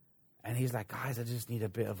 And he's like, guys, I just need a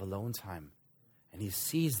bit of alone time. And he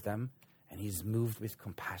sees them. And he's moved with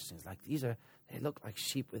compassion. He's like, they look like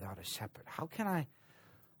sheep without a shepherd. How can I?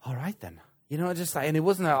 All right then. Just like, and it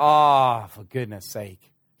wasn't like, for goodness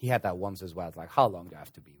sake. He had that once as well. It's like, how long do I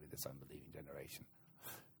have to be with this unbelieving generation?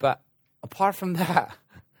 But apart from that,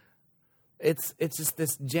 it's just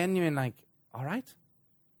this genuine, like, all right.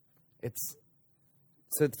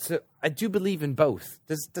 So I do believe in both.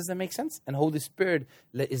 Does that make sense? And Holy Spirit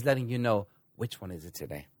is letting you know which one is it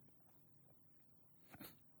today.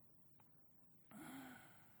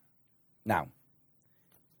 Now,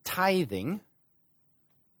 tithing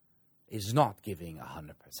is not giving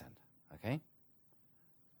 100%, okay?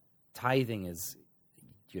 Tithing is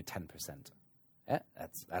your 10%. Yeah?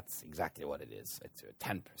 That's exactly what it is. It's your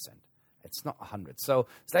 10%. It's not 100. So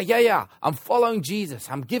it's like, I'm following Jesus.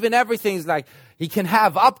 I'm giving everything. It's like, he can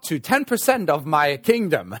have up to 10% of my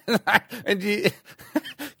kingdom. And can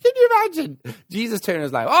you imagine? Jesus turned and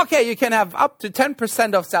was like, okay, you can have up to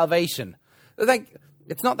 10% of salvation. It's like,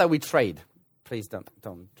 it's not that we trade. Please don't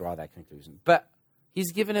draw that conclusion. But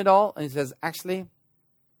he's given it all, and he says, actually,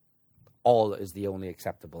 all is the only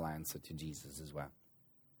acceptable answer to Jesus as well.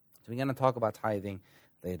 So we're going to talk about tithing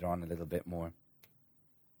later on a little bit more.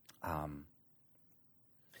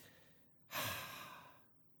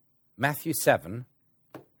 Matthew 7,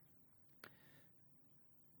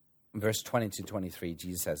 verse 20 to 23,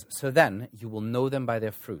 Jesus says, so then you will know them by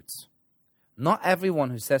their fruits. Not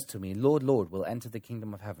everyone who says to me, Lord, Lord, will enter the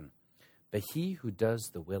kingdom of heaven, but he who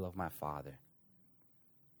does the will of my Father.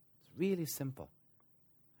 It's really simple.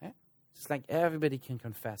 Yeah? It's like everybody can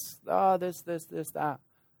confess, this, that.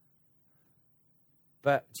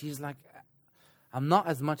 But Jesus is like, I'm not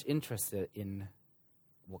as much interested in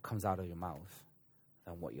what comes out of your mouth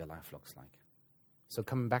than what your life looks like. So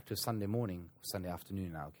coming back to Sunday morning, Sunday afternoon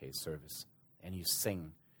in our case, service, and you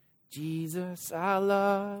sing, Jesus, I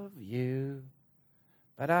love you,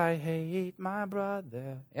 but I hate my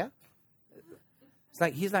brother. Yeah? It's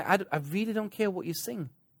like, he's like, I really don't care what you sing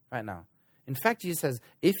right now. In fact, Jesus says,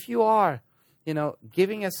 if you are,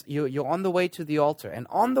 giving us, you're on the way to the altar, and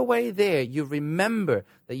on the way there, you remember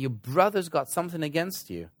that your brother's got something against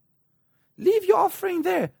you. Leave your offering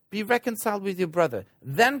there. Be reconciled with your brother.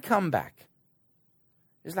 Then come back.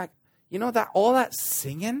 It's like, that all that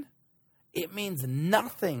singing, it means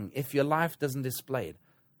nothing if your life doesn't display it.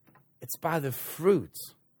 It's by the fruit.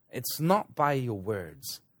 It's not by your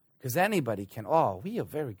words. Because anybody can, we are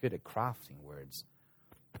very good at crafting words.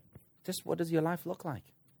 Just what does your life look like?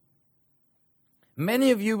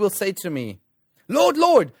 Many of you will say to me, Lord,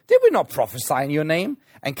 Lord, did we not prophesy in your name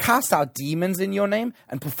and cast out demons in your name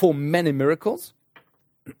and perform many miracles?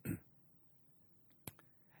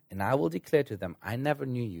 And I will declare to them, I never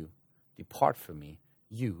knew you. Depart from me,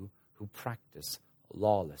 you who practice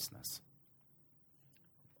lawlessness.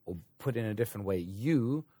 Or put in a different way,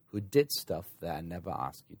 you who did stuff that I never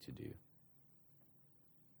asked you to do.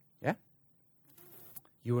 Yeah?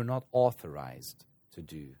 You were not authorized to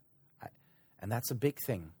do. And that's a big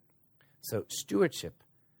thing. So stewardship,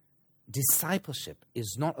 discipleship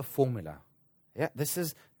is not a formula. Yeah, this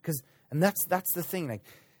is and that's the thing. Like,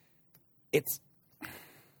 it's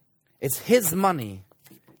his money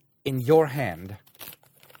in your hand,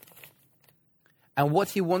 and what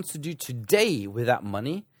he wants to do today with that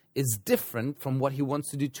money is different from what he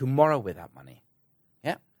wants to do tomorrow with that money.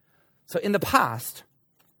 Yeah. So in the past,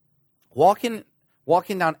 walking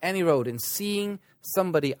down any road and seeing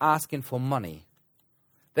somebody asking for money,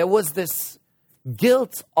 there was this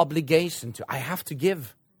guilt obligation I have to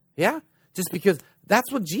give. Yeah? Just because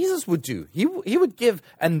that's what Jesus would do. He would give,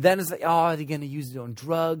 and then it's like, they're going to use it on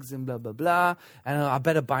drugs and blah, blah, blah. And I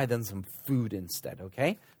better buy them some food instead,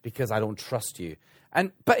 okay? Because I don't trust you.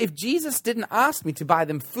 But if Jesus didn't ask me to buy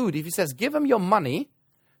them food, if he says, give them your money,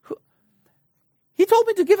 he told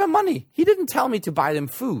me to give him money. He didn't tell me to buy them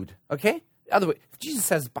food, okay? The other way, if Jesus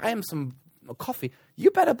says, buy him some coffee,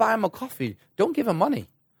 you better buy him a coffee. Don't give him money.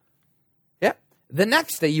 Yeah? The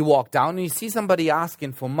next day you walk down and you see somebody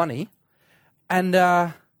asking for money, and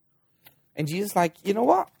Jesus is like, you know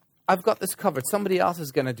what? I've got this covered. Somebody else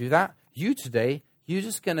is going to do that. You today, you're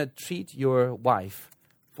just going to treat your wife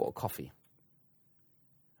for a coffee.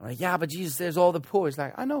 I'm like, yeah, but Jesus, there's all the poor. He's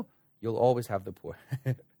like, I know. You'll always have the poor.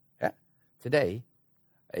 Yeah? Today,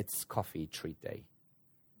 it's coffee treat day.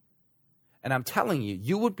 And I'm telling you,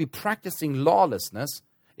 you would be practicing lawlessness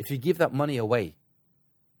if you give that money away.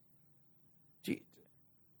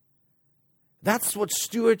 That's what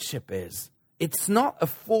stewardship is. It's not a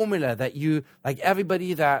formula that you, like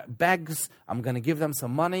everybody that begs, I'm going to give them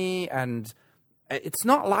some money. And it's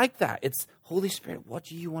not like that. It's, Holy Spirit, what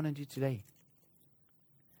do you want to do today?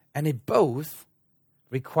 And it both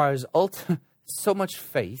requires so much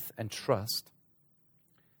faith and trust.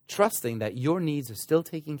 Trusting that your needs are still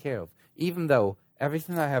taken care of, even though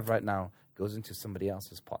everything I have right now goes into somebody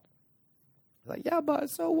else's pot. Like, yeah, but I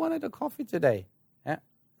so wanted a coffee today. Yeah,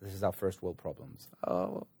 this is our first world problems.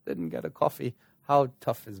 Oh, didn't get a coffee. How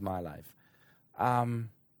tough is my life? And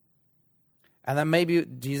then maybe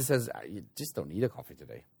Jesus says, you just don't need a coffee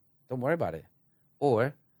today. Don't worry about it.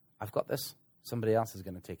 Or, I've got this. Somebody else is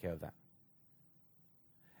going to take care of that.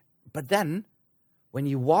 But then, when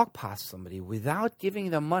you walk past somebody without giving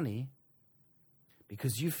them money,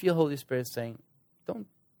 because you feel Holy Spirit saying,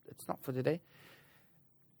 it's not for today,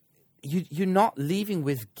 you're not leaving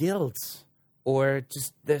with guilt or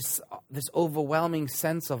just this overwhelming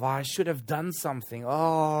sense of, I should have done something.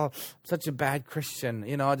 Oh, such a bad Christian.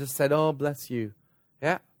 I just said, oh, bless you.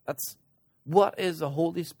 Yeah, that's what is the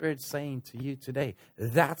Holy Spirit saying to you today?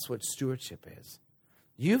 That's what stewardship is.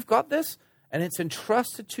 You've got this, and it's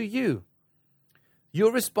entrusted to you.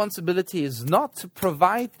 Your responsibility is not to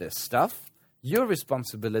provide this stuff. Your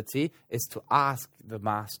responsibility is to ask the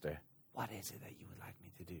master, what is it that you would like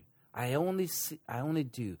me to do? I only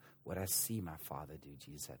do what I see my Father do,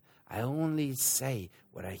 Jesus said. I only say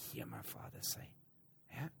what I hear my Father say.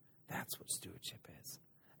 Yeah? That's what stewardship is.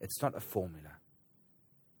 It's not a formula.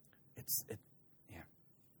 Yeah.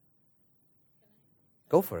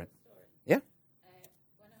 Go for it. Yeah.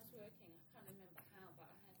 When I was working, I can't remember how, but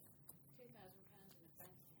I had £2,000 in the bank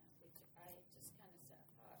account, which I just kind of set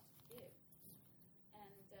apart to give. And I'm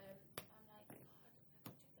like, God, I've got £2,000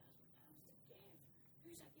 to give. Who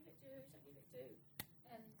should I give it to?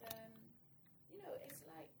 And, it's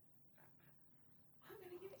like, I'm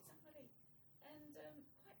going to give it to somebody. And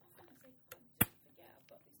quite often I say, God, just forget I've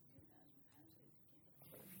got this £2,000 to give it to.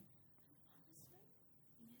 Honestly,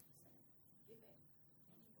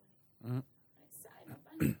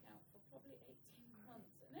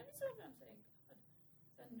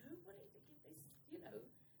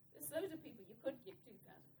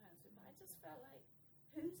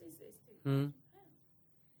 whose is this £2,000?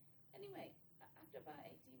 Anyway, after about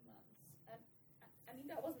 18 months, I mean,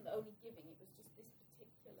 that wasn't the only giving, it was just this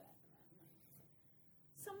particular amount.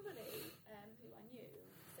 Somebody who I knew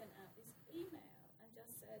sent out this email and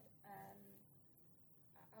just said, I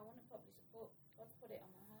want to publish a book. God's put it on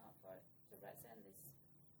my heart to send this,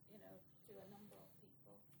 to a number of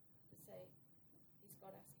people to say, is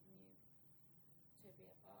God asking you to be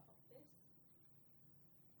a part of this?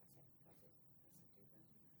 I said, £2,000.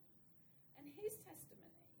 And his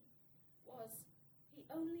testimony was he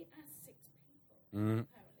only asked 6 people,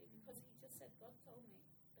 apparently, because he just said, God told me,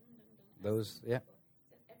 Those, yeah. He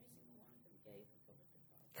said every single one of them gave and covered the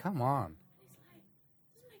cost. Come on. It's like,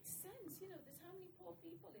 doesn't make sense, there's how many poor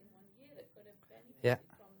people in 1 year that could have benefited Yeah.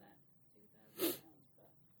 from that £2,000. And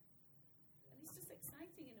it's just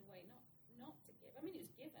exciting in a way, not to give. I mean, it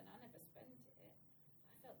was given, I never spent it. I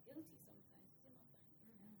felt guilty sometimes. It's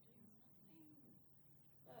in my bank account doing nothing.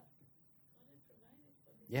 But God had provided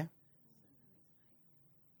for this. Yeah.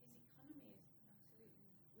 His economy is absolutely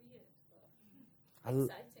weird, but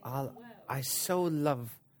exciting as well. I so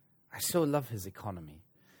love his economy.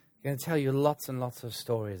 I'm going to tell you lots and lots of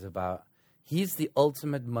stories about. He's the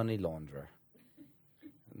ultimate money launderer.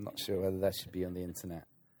 I'm not sure whether that should be on the internet,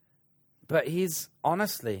 but he's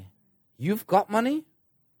honestly, you've got money.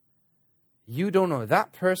 You don't know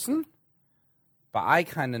that person, but I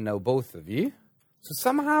kind of know both of you. So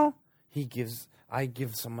somehow I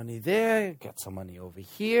give some money there, get some money over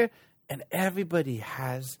here, and everybody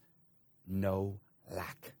has no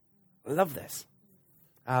lack. I love this.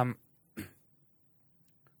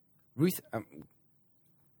 Ruth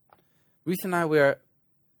and I were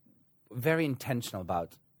very intentional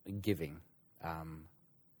about giving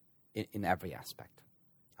in every aspect.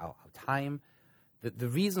 Our time. The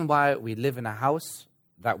reason why we live in a house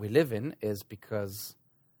that we live in is because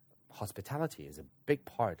hospitality is a big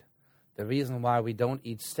part. The reason why we don't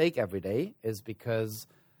eat steak every day is because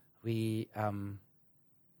we want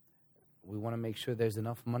to make sure there's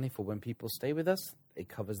enough money for when people stay with us. It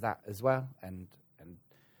covers that as well. And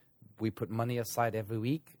we put money aside every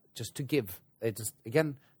week just to give. They just,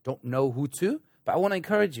 again, don't know who to. But I want to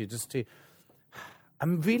encourage you just to...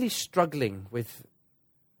 I'm really struggling with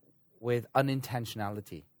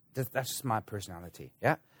unintentionality. That's just my personality,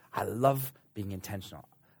 yeah? I love being intentional.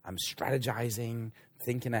 I'm strategizing,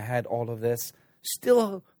 thinking ahead, all of this.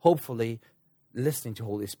 Still, hopefully, listening to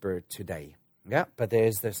Holy Spirit today, yeah? But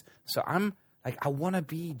there's this... So I'm like, I want to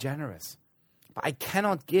be generous. But I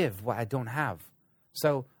cannot give what I don't have.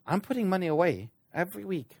 So I'm putting money away every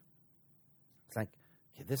week. It's like,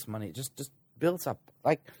 okay, this money just builds up,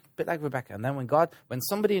 like a bit like Rebecca. And then when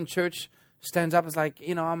somebody in church stands up, it's like,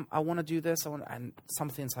 I want to do this, and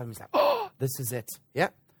something inside me is like, oh, this is it,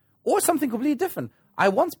 yeah. Or something completely different. I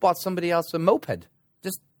once bought somebody else a moped.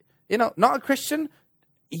 Just, not a Christian.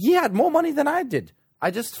 He had more money than I did.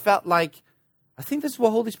 I just felt like, I think this is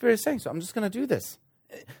what Holy Spirit is saying, so I'm just going to do this.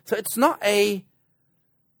 So it's not a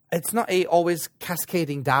always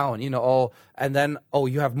cascading down, and then,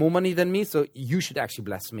 you have more money than me, so you should actually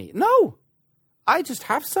bless me. No, I just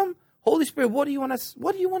have some. Holy Spirit, what do you want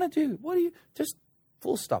to do? Just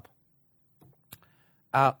full stop.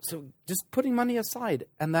 So just putting money aside,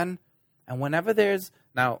 and whenever there's,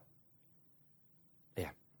 now, yeah,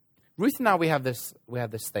 Ruth and I, we have this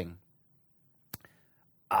thing.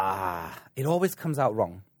 It always comes out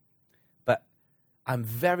wrong, but I'm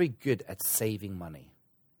very good at saving money.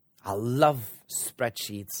 I love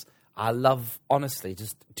spreadsheets. I love, honestly,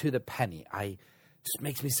 just to the penny. Just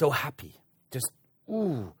makes me so happy. Just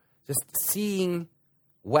seeing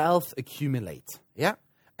wealth accumulate, yeah?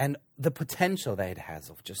 And the potential that it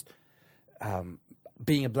has of just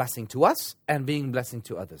being a blessing to us and being a blessing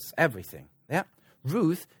to others. Everything, yeah?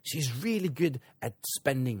 Ruth, she's really good at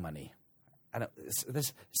spending money. I know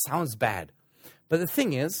this sounds bad, but the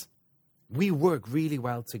thing is, we work really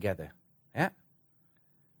well together, yeah?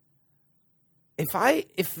 If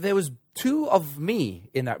there was 2 of me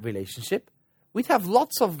in that relationship, we'd have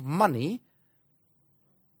lots of money.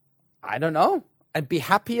 I don't know. I'd be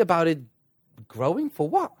happy about it growing for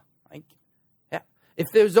what? Yeah.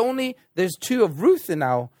 If there's 2 of Ruth in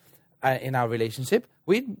our relationship,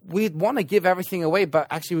 we'd want to give everything away, but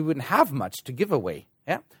actually we wouldn't have much to give away.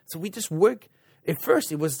 Yeah. So we just work. At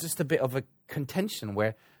first, it was just a bit of a contention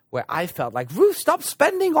where I felt like, Ruth, stop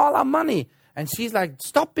spending all our money, and she's like,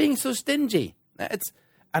 stop being so stingy.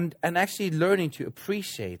 And actually learning to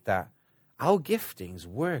appreciate that our giftings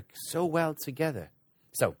work so well together.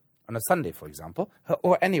 So on a Sunday, for example,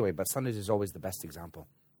 or anyway, but Sundays is always the best example.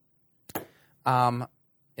 The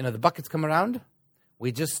buckets come around.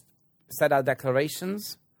 We just set our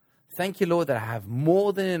declarations. Thank you, Lord, that I have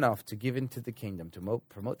more than enough to give into the kingdom, to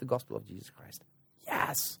promote the gospel of Jesus Christ.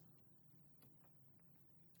 Yes.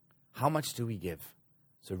 How much do we give?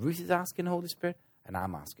 So Ruth is asking Holy Spirit, and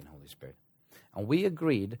I'm asking Holy Spirit. And we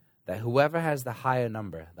agreed that whoever has the higher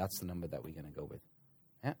number, that's the number that we're going to go with.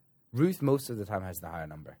 Yeah? Ruth, most of the time, has the higher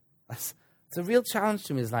number. It's a real challenge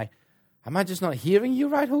to me. It's like, am I just not hearing you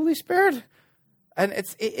right, Holy Spirit? And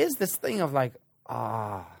it is this thing of like,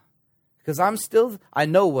 because I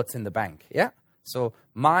know what's in the bank, yeah? So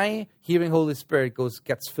my hearing Holy Spirit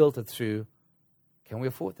gets filtered through, can we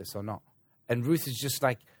afford this or not? And Ruth is just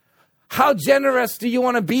like, how generous do you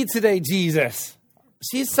want to be today, Jesus?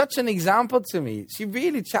 She's such an example to me. She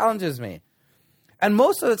really challenges me. And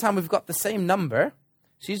most of the time we've got the same number.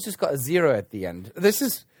 She's just got a 0 at the end. This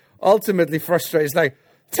is ultimately frustrating. It's like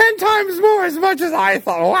 10 times more as much as I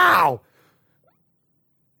thought. Wow.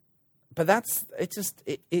 But I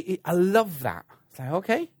love that. It's like,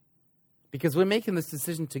 okay, because we're making this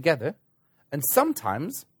decision together. And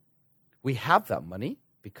sometimes we have that money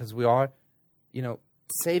because we are,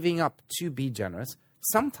 saving up to be generous.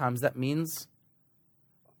 Sometimes that means,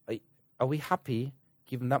 are we happy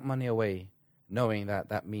giving that money away, knowing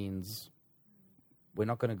that means we're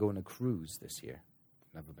not going to go on a cruise this year?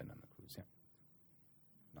 Never been on a cruise yet.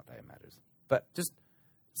 Not that it matters. But just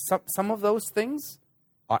some of those things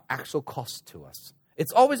are actual cost to us.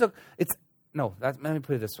 It's always let me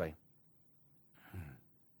put it this way.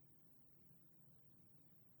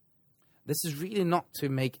 This is really not to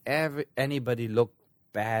make anybody look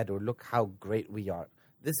bad or look how great we are.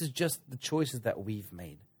 This is just the choices that we've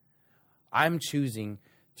made. I'm choosing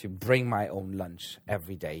to bring my own lunch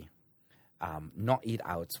every day, not eat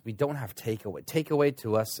out. We don't have takeaway. Takeaway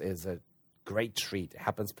to us is a great treat. It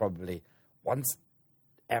happens probably once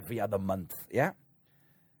every other month, yeah?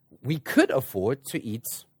 We could afford to eat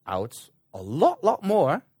out a lot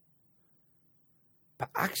more, but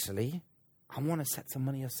actually, I want to set some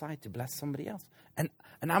money aside to bless somebody else. And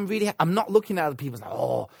I'm not looking at other people like,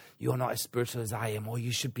 oh, you're not as spiritual as I am, or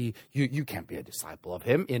you should be, you can't be a disciple of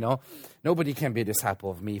him, Nobody can be a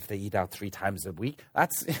disciple of me if they eat out 3 times a week.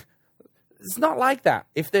 It's not like that.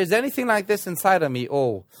 If there's anything like this inside of me,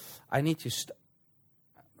 I need to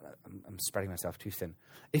I'm spreading myself too thin.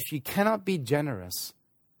 If you cannot be generous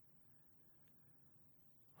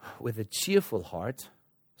with a cheerful heart,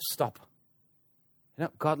 stop.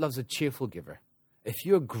 God loves a cheerful giver. If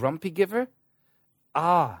you're a grumpy giver,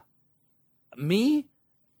 me,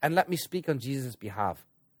 and let me speak on Jesus' behalf.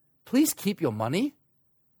 Please keep your money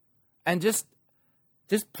and just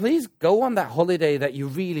please go on that holiday that you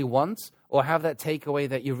really want, or have that takeaway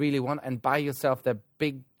that you really want, and buy yourself that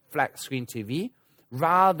big flat screen TV,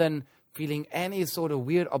 rather than feeling any sort of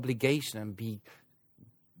weird obligation and be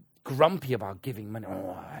grumpy about giving money. My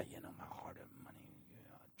heart of money,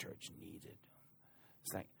 church needs it.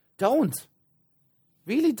 It's like, don't.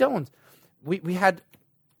 Really don't. We had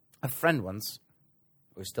a friend once.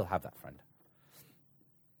 We still have that friend.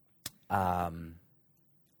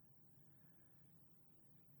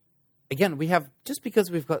 Again, just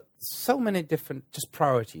because we've got so many different just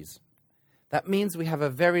priorities, that means we have a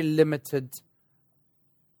very limited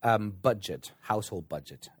budget, household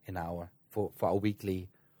budget for our weekly.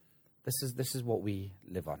 This is what we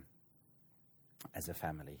live on as a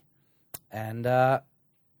family. And out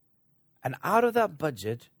of that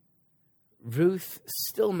budget, Ruth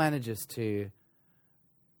still manages to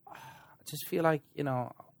just feel like, I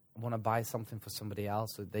want to buy something for somebody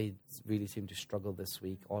else. So they really seem to struggle this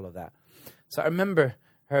week, all of that. So I remember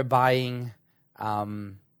her buying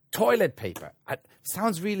toilet paper.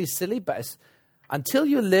 Sounds really silly, but until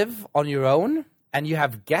you live on your own and you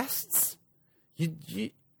have guests, you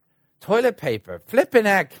toilet paper, flipping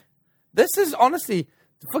heck. This is honestly,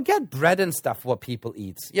 forget bread and stuff, what people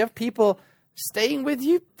eat. You have people staying with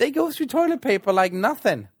you, they go through toilet paper like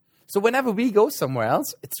nothing. So whenever we go somewhere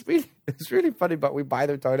else, it's really funny, but we buy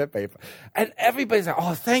their toilet paper. And everybody's like,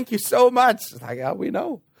 oh, thank you so much. It's like, we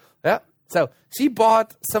know. Yeah. So she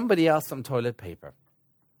bought somebody else some toilet paper.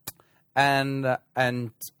 And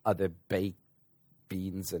other baked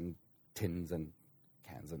beans and tins and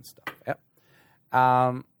cans and stuff.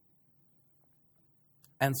 Yeah.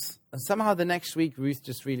 And somehow the next week, Ruth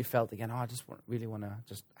just really felt again, I just really want to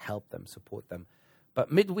just help them, support them.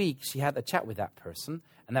 But midweek, she had a chat with that person,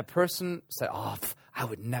 and that person said, I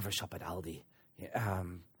would never shop at Aldi.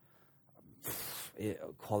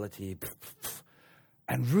 Quality.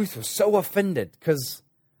 And Ruth was so offended because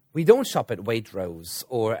we don't shop at Waitrose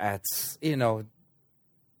or at,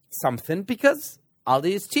 something, because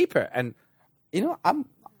Aldi is cheaper. And,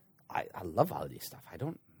 I love Aldi stuff.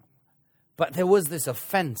 But there was this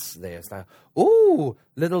offense there. It's like, "Ooh,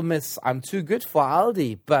 little miss, I'm too good for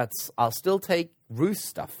Aldi, but I'll still take Ruth's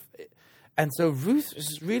stuff." And so Ruth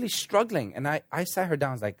is really struggling. And I sat her down.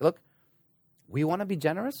 I was like, "Look, we want to be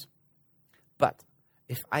generous, but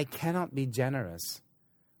if I cannot be generous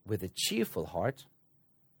with a cheerful heart,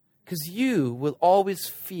 because you will always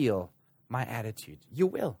feel my attitude. You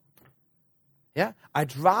will. Yeah?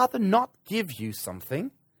 I'd rather not give you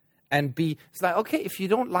something and it's like, okay, if you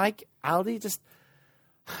don't like Aldi,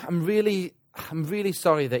 I'm really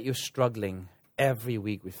sorry that you're struggling every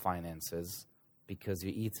week with finances because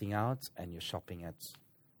you're eating out and you're shopping at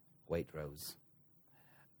Waitrose.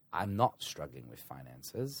 I'm not struggling with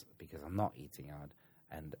finances because I'm not eating out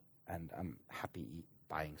and I'm happy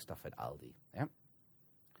buying stuff at Aldi. Yeah?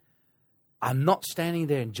 I'm not standing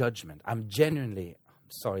there in judgment. I'm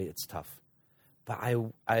sorry, it's tough. But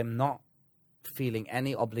I'm not feeling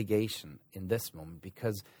any obligation in this moment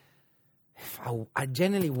because I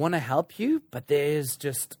genuinely want to help you, but there was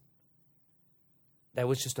just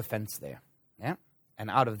offense there. Yeah? And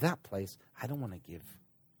out of that place, I don't want to give.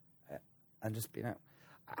 I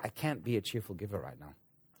can't be a cheerful giver right now.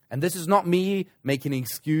 And this is not me making an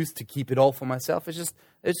excuse to keep it all for myself. It's just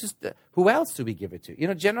who else do we give it to? You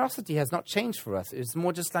know, generosity has not changed for us. It's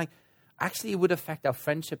more just like, actually, it would affect our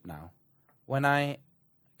friendship now.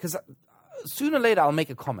 Because sooner or later, I'll make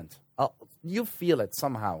a comment. You'll feel it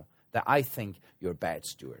somehow that I think you're a bad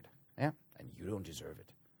steward. Yeah? And you don't deserve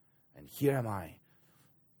it. And here am I.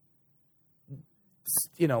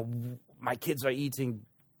 You know, my kids are eating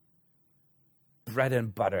bread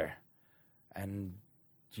and butter. And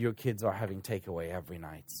your kids are having takeaway every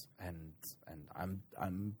night, and I'm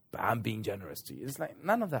being generous to you. It's like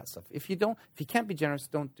none of that stuff. If you can't be generous,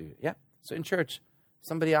 don't do it. Yeah. So in church,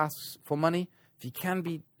 somebody asks for money. If you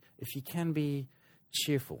can be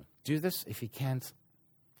cheerful, do this. If you can't,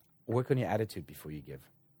 work on your attitude before you give.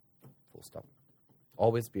 Full stop.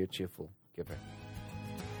 Always be a cheerful giver.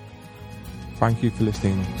 Thank you for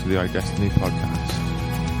listening to the iDestiny podcast.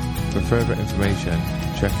 For further information,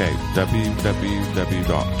 check out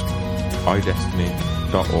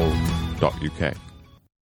www.idestiny.org.uk.